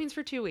the Philippines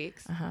for 2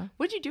 weeks. Uh-huh.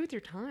 What'd you do with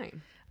your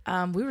time?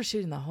 We were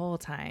shooting the whole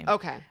time.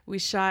 Okay. We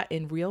shot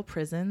in real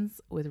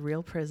prisons with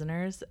real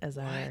prisoners as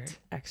our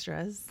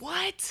extras.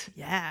 What?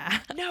 Yeah.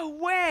 No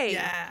way.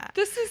 Yeah.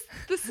 This is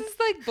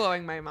like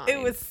blowing my mind.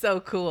 It was so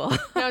cool.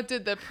 Now,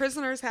 did the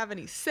prisoners have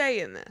any say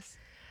in this?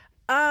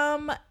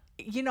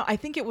 I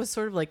think it was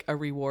sort of like a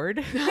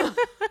reward.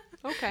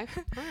 Okay.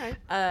 All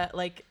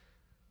right.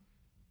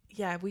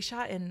 We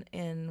shot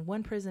in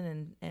one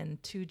prison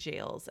and 2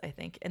 jails, I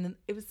think. And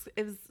it was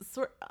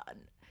sort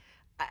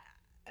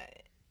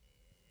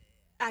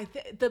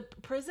the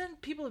prison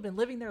people have been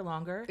living there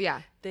longer.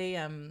 Yeah.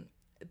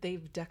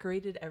 They've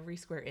decorated every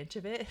square inch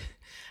of it.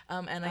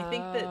 And I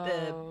think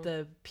that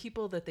the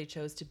people that they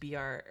chose to be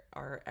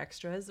our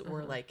extras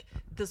were like,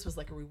 this was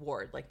like a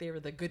reward. Like they were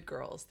the good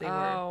girls. They were.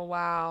 Oh,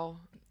 wow.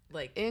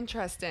 Like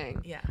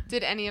interesting. Yeah.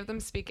 Did any of them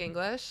speak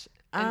English?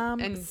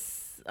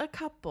 A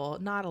couple,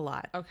 not a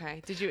lot.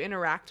 Okay. Did you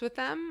interact with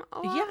them a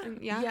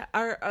lot? Yeah.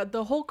 Our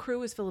the whole crew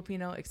was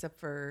Filipino except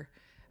for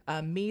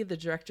me, the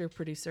director,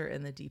 producer,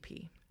 and the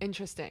DP.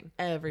 Interesting.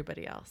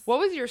 Everybody else. What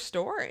was your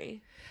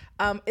story?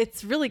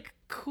 It's really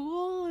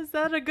cool. Is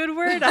that a good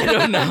word? I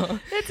don't know.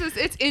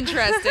 It's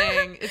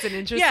interesting. It's an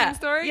interesting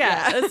story.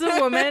 Yeah. It's a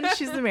woman.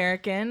 She's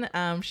American.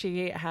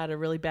 She had a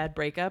really bad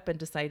breakup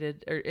and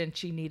and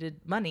she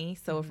needed money.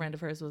 So a friend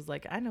of hers was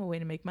like, I know a way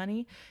to make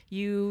money.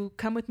 You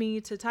come with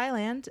me to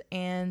Thailand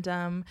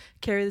and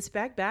carry this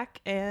bag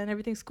back and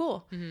everything's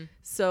cool. Mm-hmm.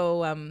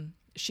 So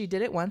she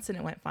did it once and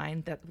it went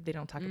fine. That they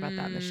don't talk about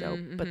that in the show.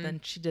 Mm-hmm. But then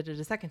she did it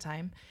a second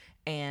time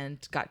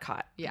and got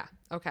caught. Yeah.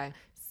 Okay.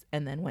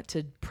 And then went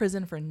to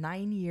prison for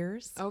 9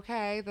 years.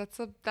 Okay, that's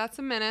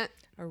a minute.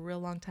 A real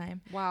long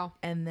time. Wow.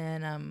 And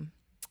then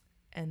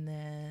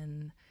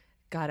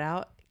got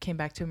out, came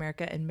back to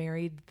America and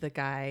married the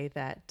guy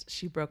that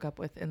she broke up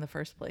with in the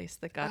first place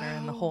that got her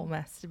in the whole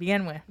mess to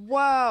begin with.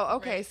 Whoa.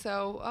 Okay, right.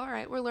 So all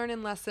right, we're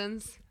learning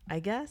lessons. I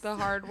guess. The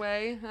hard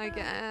way. I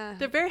guess.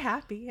 They're very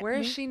happy. Where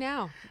is she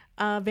now?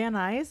 Van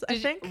Nuys, I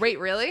think. Wait,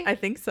 really? I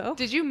think so.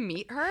 Did you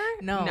meet her?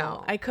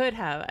 No. I could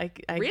have.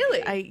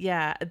 Really?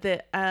 Yeah.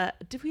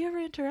 Did we ever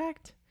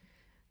interact?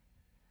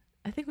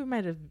 I think we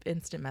might have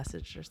instant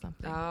messaged or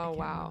something. Oh,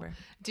 wow. Remember.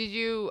 Did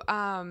you,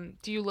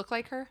 do you look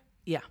like her?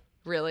 Yeah.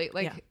 Really?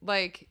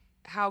 Like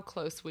how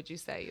close would you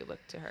say you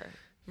look to her?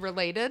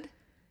 Related?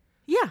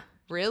 Yeah.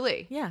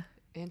 Really? Yeah.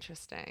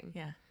 Interesting.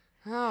 Yeah.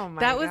 Oh my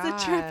God. That was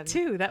a trip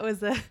too.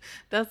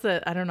 That's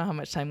I don't know how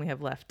much time we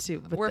have left too.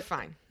 But we're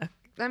fine.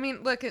 I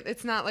mean, look,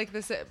 it's not like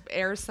this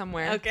airs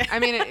somewhere. Okay. I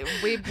mean,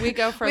 we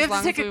go for as long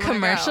as we want to go. We have to take a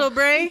commercial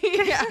break.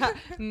 Yeah.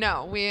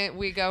 No,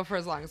 we go for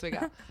as long as we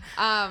go.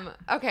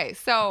 Okay.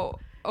 So.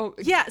 Oh.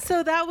 Yeah.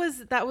 So that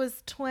was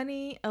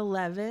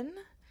 2011,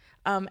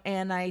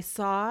 and I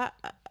saw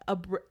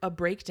a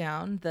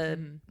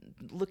breakdown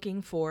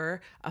looking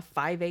for a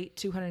 5'8",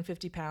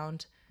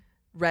 250-pound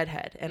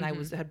redhead, and I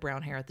had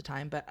brown hair at the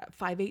time, but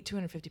 5'8",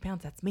 250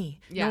 pounds, that's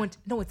me. Yeah.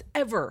 No one's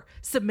ever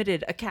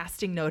submitted a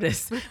casting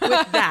notice with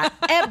that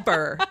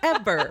ever.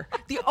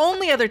 The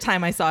only other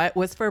time I saw it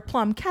was for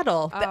Plum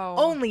Kettle. The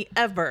only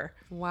ever.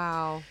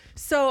 Wow.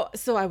 So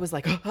I was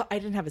like, I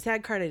didn't have a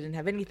SAG card. I didn't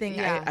have anything.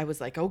 Yeah. I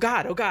was like, oh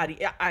God,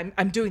 yeah,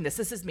 I'm doing this.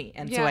 This is me.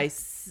 And so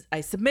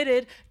I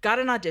submitted, got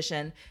an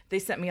audition. They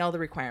sent me all the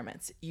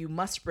requirements. You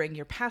must bring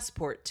your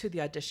passport to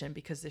the audition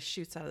because this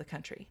shoots out of the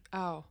country.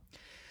 Oh.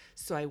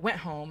 So I went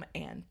home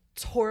and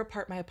tore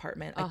apart my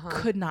apartment. I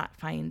could not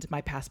find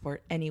my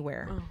passport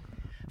anywhere.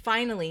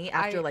 Finally,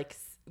 after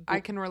I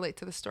can relate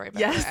to the story.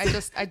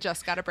 Yes. I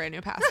just got a brand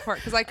new passport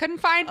because I couldn't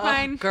find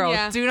mine. Girl,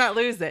 do not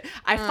lose it.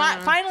 I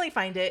finally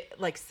find it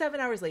like 7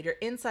 hours later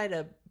inside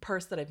a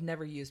purse that I've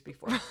never used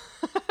before.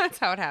 That's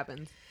how it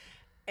happens.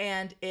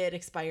 And it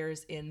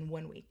expires in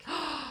 1 week.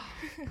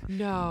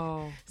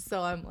 No.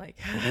 So I'm like,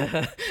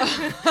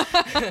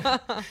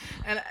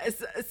 and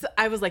so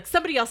I was like,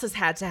 somebody else has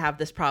had to have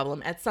this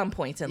problem at some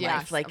point in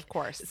life. Like, of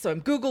course. So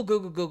I'm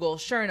Google.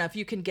 Sure enough,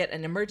 you can get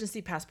an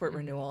emergency passport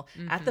renewal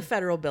at the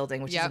Federal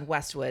Building, which is in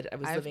Westwood.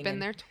 I've been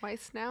there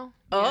twice now.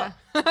 Oh, yeah.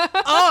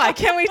 I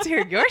can't wait to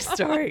hear your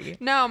story.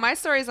 No, my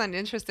story's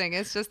uninteresting.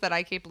 It's just that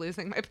I keep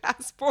losing my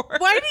passport.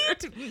 Why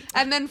do you?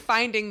 And then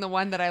finding the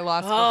one that I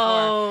lost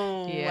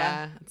before.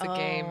 Yeah, it's a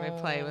game I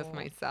play with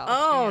myself.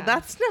 Oh, yeah.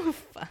 That's no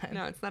fun.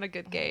 No, it's not a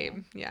good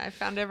game. Yeah, I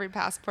found every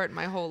passport in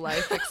my whole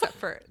life except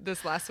for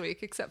this last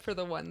week, except for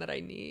the one that I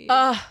need.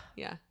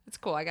 Yeah, it's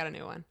cool. I got a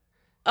new one.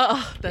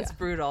 Oh, that's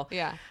brutal.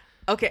 Yeah.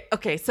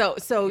 Okay. So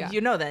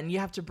then you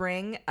have to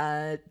bring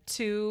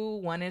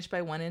 2 1-inch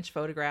by 1-inch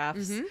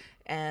photographs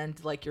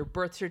and like your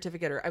birth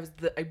certificate, or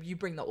you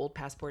bring the old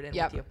passport in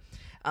with you.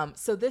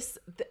 So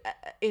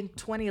in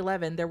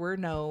 2011 there were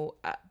no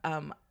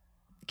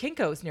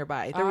Kinko's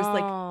nearby. There was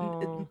like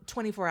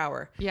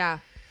 24-hour. Yeah.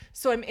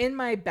 So I'm in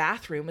my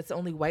bathroom. It's the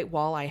only white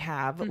wall I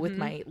have with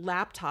my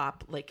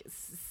laptop like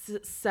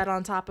set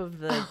on top of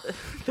the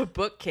the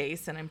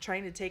bookcase, and I'm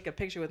trying to take a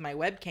picture with my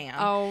webcam.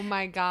 Oh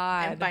my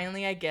God. And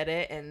finally I get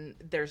it, and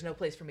there's no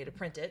place for me to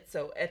print it.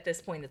 So at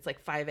this point it's like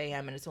 5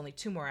 a.m. and it's only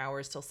 2 more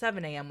hours till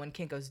 7 a.m. when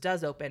Kinko's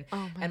does open.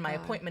 And my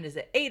appointment is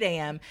at 8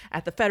 a.m.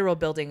 at the Federal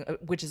Building,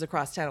 which is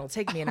across town. It'll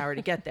take me an hour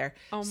to get there.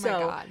 Oh my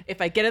God.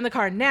 If I get in the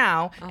car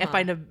now and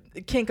find a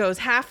Kinko's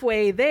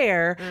halfway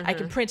there, I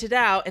can print it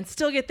out and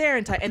still get there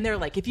in time. And they're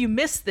like, if you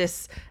miss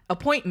this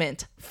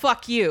appointment,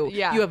 fuck you.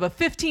 Yeah. You have a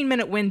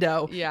 15-minute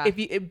window. Yeah. If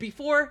you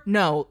before,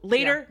 no.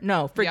 Later,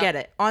 no. Forget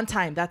it. On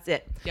time, that's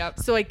it. Yep.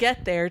 So I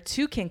get there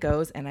to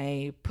Kinko's and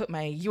I put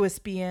my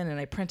USB in and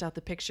I print out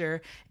the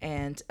picture,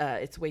 and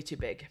it's way too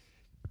big.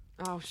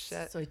 Oh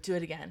shit. So I do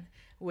it again.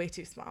 Way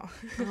too small.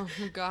 Oh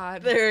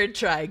God. Third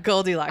try,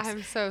 Goldilocks.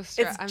 I'm so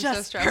stressed. I'm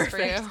so stressed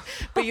perfect. for you.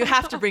 But you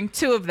have to bring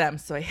 2 of them.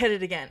 So I hit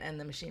it again and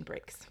the machine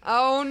breaks.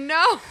 Oh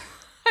no.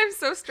 I'm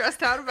so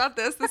stressed out about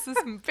this. This is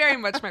very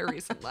much my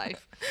recent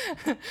life.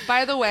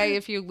 By the way,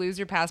 if you lose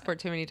your passport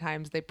too many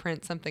times, they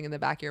print something in the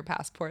back of your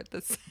passport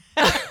that's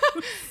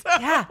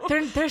Yeah,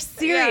 they're serious.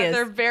 Yeah,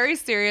 they're very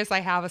serious.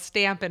 I have a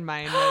stamp in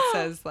mine that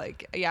says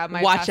like, yeah,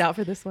 my watch out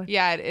for this one.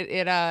 Yeah,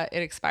 it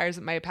expires.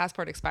 My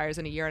passport expires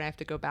in a year, and I have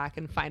to go back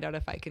and find out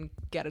if I can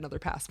get another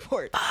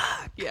passport.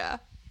 Fuck. Yeah.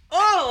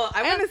 Oh,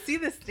 I want to see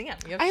this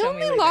stamp. You have to I show me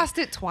only later. lost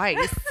it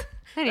twice.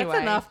 Anyway,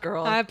 That's enough,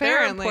 girl.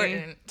 Apparently, They're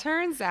important.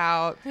 turns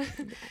out,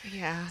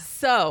 yeah.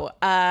 So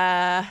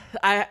I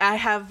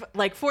have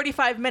like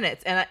 45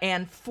 minutes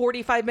and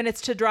 45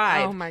 minutes to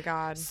drive. Oh my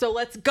God. So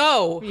let's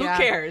go. Yeah.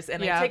 Who cares?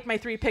 And Yeah. I take my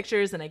 3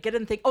 pictures and I get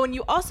in the thing. Oh, and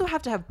you also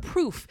have to have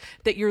proof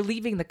that you're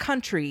leaving the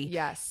country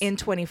Yes. in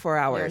 24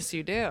 hours. Yes,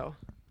 you do.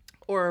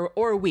 Or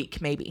a week,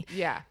 maybe.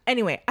 Yeah.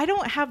 Anyway, I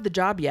don't have the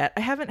job yet.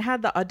 I haven't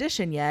had the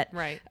audition yet.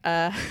 Right.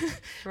 Right.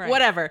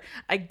 Whatever.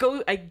 I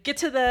get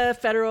to the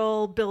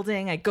Federal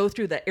Building. I go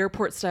through the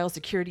airport style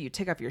security. You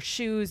take off your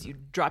shoes, you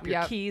drop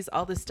your keys,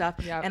 all this stuff.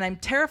 Yep. And I'm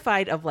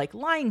terrified of like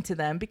lying to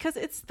them because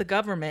it's the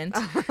government.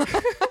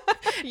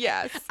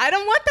 Yes. I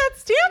don't want that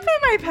stamp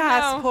in my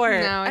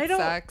passport. No, it I don't,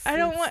 sucks. I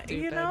don't It's want,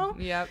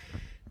 stupid. Yep.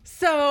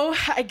 So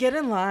I get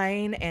in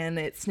line and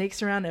it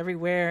snakes around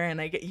everywhere, and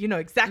I get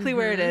exactly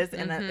where it is,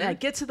 and I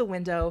get to the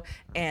window,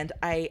 and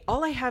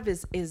all I have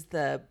is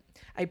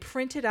I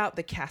printed out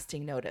the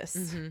casting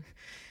notice.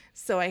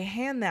 So I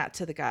hand that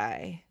to the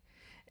guy,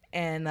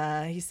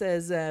 and he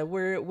says,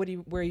 where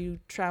are you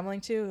traveling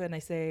to? And I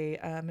say,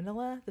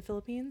 Manila, the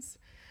Philippines.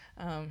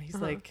 He's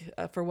like,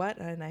 for what?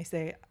 And I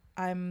say,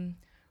 I'm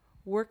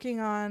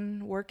working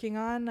on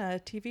a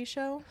TV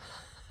show.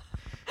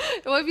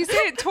 Well, if you say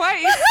it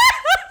twice,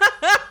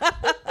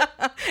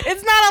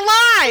 It's not a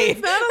lie.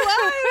 it's not a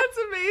lie. That's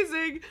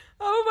amazing.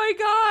 Oh my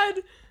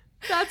God.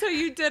 That's how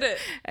you did it.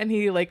 And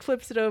he like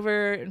flips it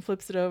over and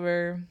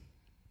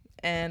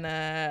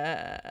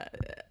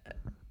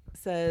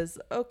says,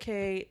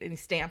 okay. And he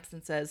stamps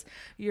and says,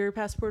 your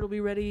passport will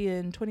be ready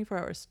in 24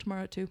 hours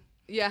tomorrow too.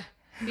 Yeah.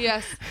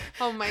 Yes.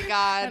 Oh my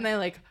God. And I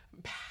like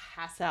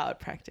pass out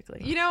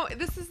practically. You know,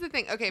 this is the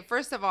thing. Okay,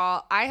 first of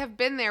all, I have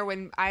been there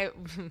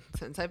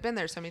since I've been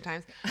there so many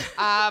times,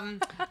 I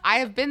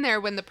have been there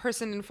when the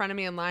person in front of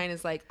me in line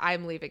is like,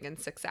 I'm leaving in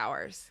 6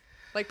 hours.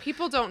 Like,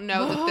 people don't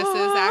know that this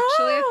is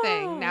actually a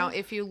thing. Now,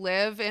 if you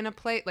live in a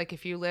place, like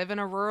if you live in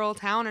a rural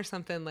town or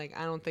something, like,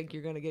 I don't think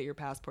you're going to get your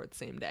passport the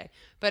same day.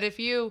 But if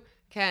you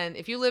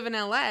live in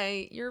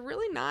LA, you're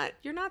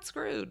not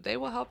screwed. They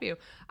will help you.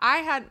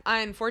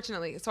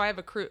 Fortunately,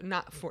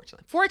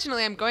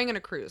 I'm going on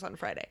a cruise on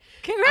Friday.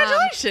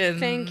 Congratulations.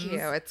 Thank you.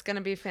 It's going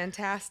to be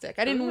fantastic.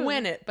 I didn't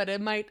win it, but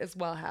it might as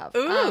well have.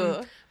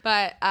 Ooh.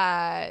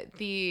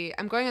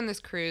 I'm going on this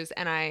cruise,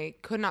 and I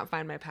could not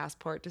find my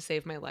passport to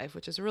save my life,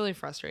 which is really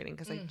frustrating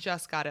because I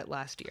just got it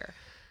last year.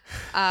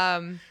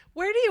 Why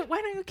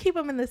don't you keep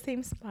them in the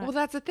same spot? Well,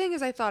 that's the thing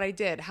is I thought I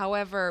did.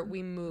 However,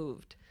 we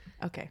moved.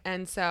 Okay.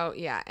 And so,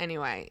 yeah,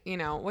 anyway,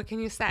 what can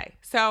you say?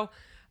 So,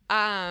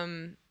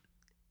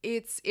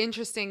 it's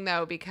interesting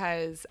though,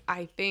 because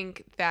I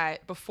think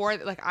that before,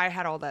 like, I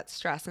had all that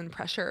stress and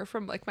pressure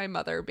from like my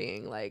mother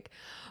being like,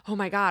 oh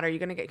my God, are you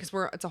going to get, because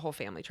it's a whole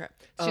family trip.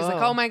 She's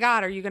like, oh my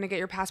God, are you going to get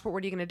your passport?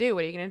 What are you going to do?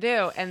 What are you going to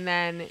do? And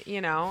then,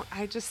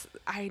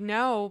 I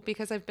know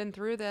because I've been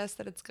through this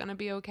that it's going to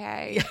be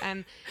okay. Yeah.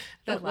 And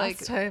that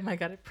last time I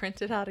got it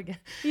printed out again.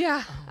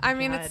 Yeah. Oh I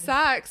mean, it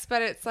sucks,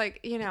 but it's like,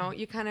 you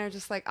kind of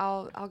just like,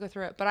 I'll go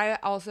through it. But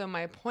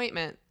my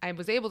appointment, I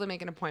was able to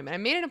make an appointment. I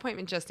made an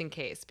appointment just in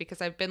case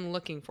because I've been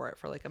looking for it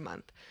for like a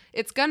month.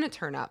 It's going to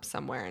turn up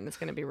somewhere and it's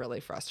going to be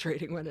really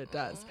frustrating when it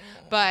does.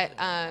 But,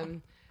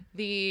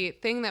 the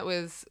thing that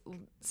was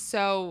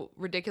so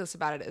ridiculous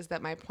about it is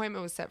that my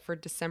appointment was set for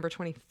December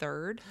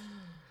 23rd,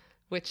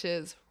 which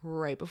is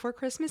right before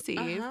Christmas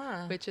Eve,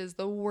 which is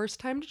the worst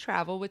time to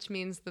travel, which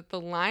means that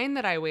the line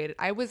that I waited,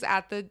 I was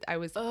at the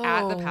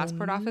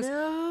passport office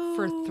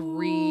for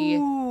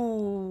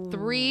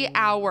 3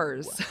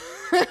 hours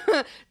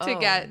to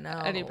get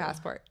a new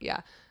passport. Yeah.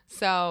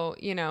 So,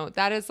 you know,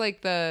 that is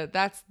like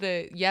that's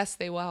the, yes,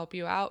 they will help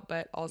you out,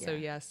 but also,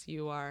 yes,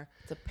 you are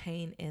It's a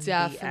pain in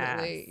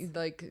definitely the ass.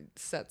 like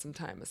set some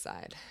time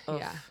aside. Oof.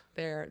 Yeah.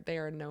 They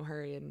are in no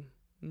hurry, and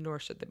nor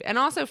should they be. And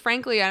also,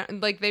 frankly,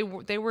 like they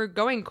were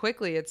going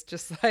quickly. It's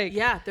just like,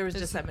 Yeah, there was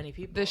just that many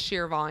people. the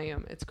sheer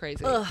volume. It's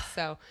crazy. Ugh.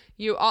 So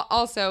you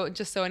also,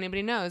 just so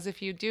anybody knows,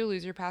 if you do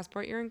lose your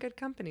passport, you're in good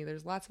company.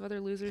 There's lots of other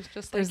losers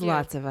just like There's you.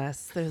 lots of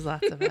us. There's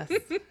lots of us.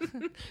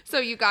 So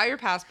you got your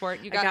passport.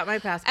 I got my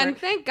passport. And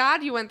thank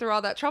God you went through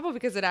all that trouble,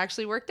 because it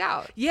actually worked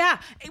out. Yeah,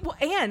 well,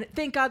 and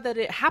thank God that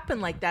it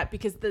happened like that,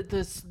 because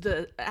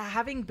the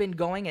having been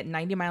going at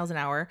 90 miles an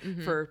hour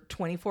for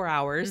 24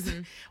 hours,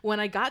 when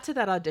I got to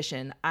that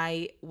audition,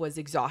 I was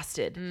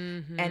exhausted,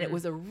 and it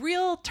was a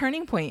real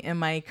turning point in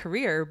my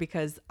career,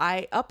 because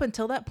up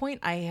until that point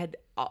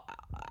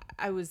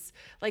I was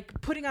like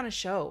putting on a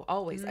show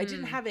always. I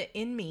didn't have it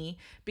in me,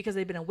 because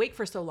I'd been awake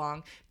for so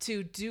long,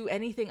 to do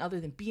anything other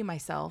than be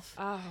myself.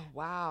 Oh,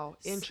 wow.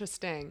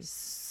 Interesting.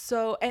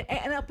 So,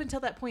 and up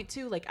until that point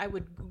too, like I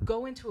would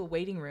go into a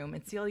waiting room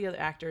and see all the other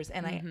actors,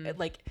 and I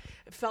like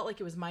felt like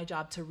it was my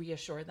job to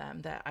reassure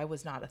them that I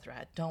was not a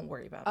threat. Don't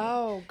worry about me.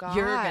 Oh, God.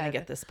 You're going to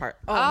get this part.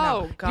 Oh,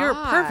 Oh, no. You're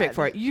God. perfect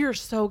for it. You're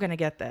so going to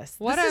get this.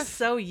 What This if- is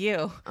so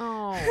you.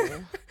 Oh.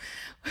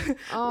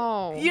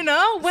 Oh. You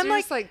know, So when you're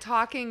like, just like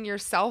talking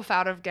yourself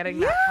out of getting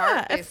that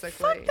part, yeah, basically.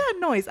 fuck that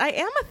noise. I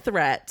am a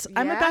threat.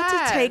 I'm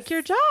about to take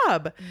your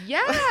job.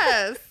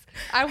 Yes.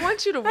 I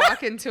want you to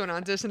walk into an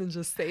audition and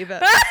just say that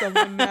to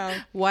someone now.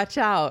 Watch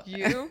out.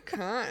 You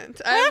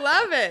can't. I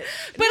love it.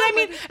 But I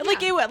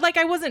mean, like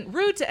I wasn't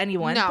rude to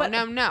anyone. No, but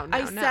no.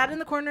 I sat in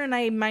the corner and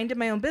I minded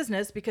my own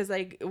business, because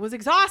I was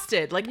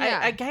exhausted. Like Yeah.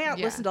 I can't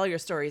Yeah. listen to all your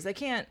stories. I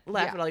can't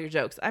laugh Yeah. at all your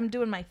jokes. I'm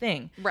doing my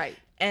thing. Right.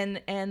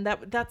 And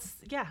that's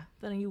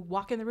then you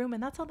walk in the room,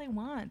 and that's all they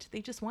want.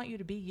 They just want you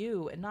to be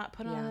you and not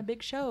put on Yeah. a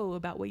big show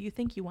about what you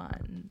think you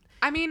want.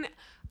 I mean,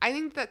 I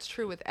think that's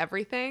true with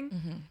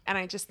everything. And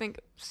I just think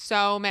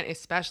so many,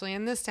 especially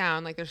in this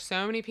town, like there's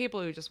so many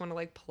people who just want to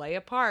like play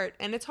a part,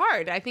 and it's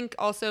hard. I think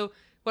also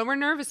when we're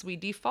nervous, we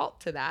default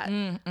to that,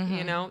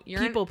 you know,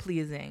 People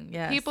pleasing.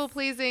 Yes. people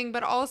pleasing,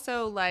 but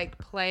also like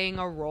playing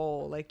a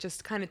role, like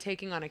just kind of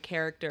taking on a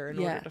character in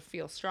order to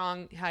feel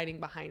strong, hiding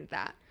behind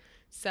that.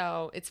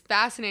 So it's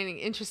fascinating,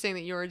 interesting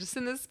that you were just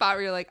in this spot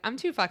where you're like, I'm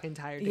too fucking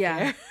tired to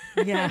care.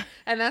 Yeah.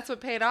 And that's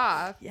what paid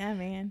off. Yeah,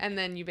 man. And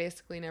then you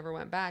basically never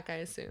went back, I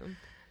assume.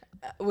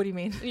 What do you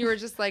mean? You were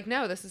just like,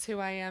 no, this is who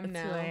I am That's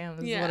now. who I am.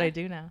 This Yeah. is what I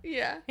do now.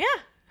 Yeah. Yeah.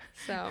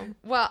 So,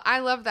 well, I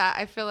love that.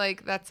 I feel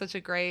like that's such a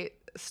great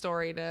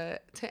story to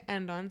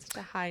end on, such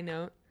a high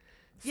note.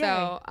 Yay.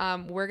 So,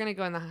 we're going to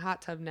go in the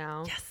hot tub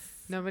now. Yes.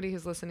 Nobody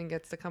who's listening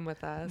gets to come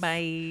with us.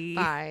 Bye.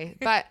 Bye.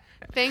 But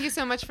thank you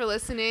so much for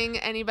listening,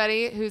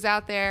 anybody who's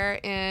out there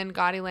in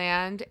Gaudy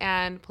Land.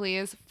 And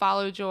please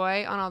follow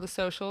Joy on all the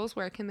socials.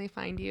 Where can they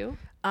find you?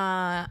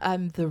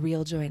 I'm the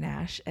real Joy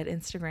Nash at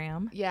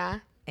Instagram. Yeah.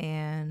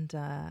 And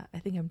I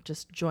think I'm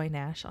just Joy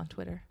Nash on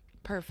Twitter.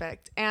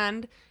 Perfect.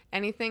 And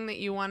anything that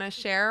you want to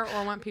share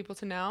or want people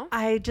to know?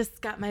 I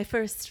just got my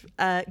first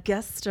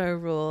guest star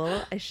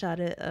role. I shot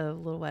it a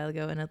little while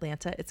ago in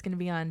Atlanta. It's going to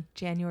be on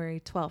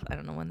January 12th. I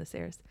don't know when this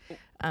airs.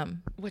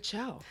 What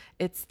show?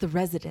 It's The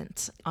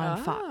Resident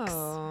on Fox.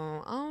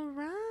 Oh, all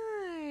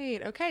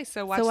right. Okay,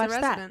 so watch watch The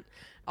that. Resident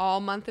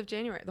all month of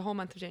January, the whole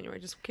month of January.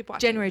 Just keep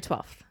watching. January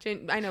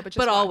 12th. I know, but just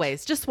But watch.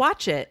 always, just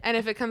watch it. And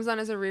if it comes on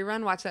as a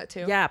rerun, watch that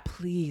too. Yeah,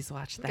 please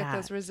watch that. Get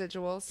those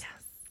residuals. Yes.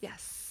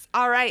 Yes.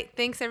 All right.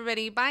 Thanks,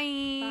 everybody. Bye.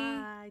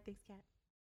 Bye. Thanks, Kat.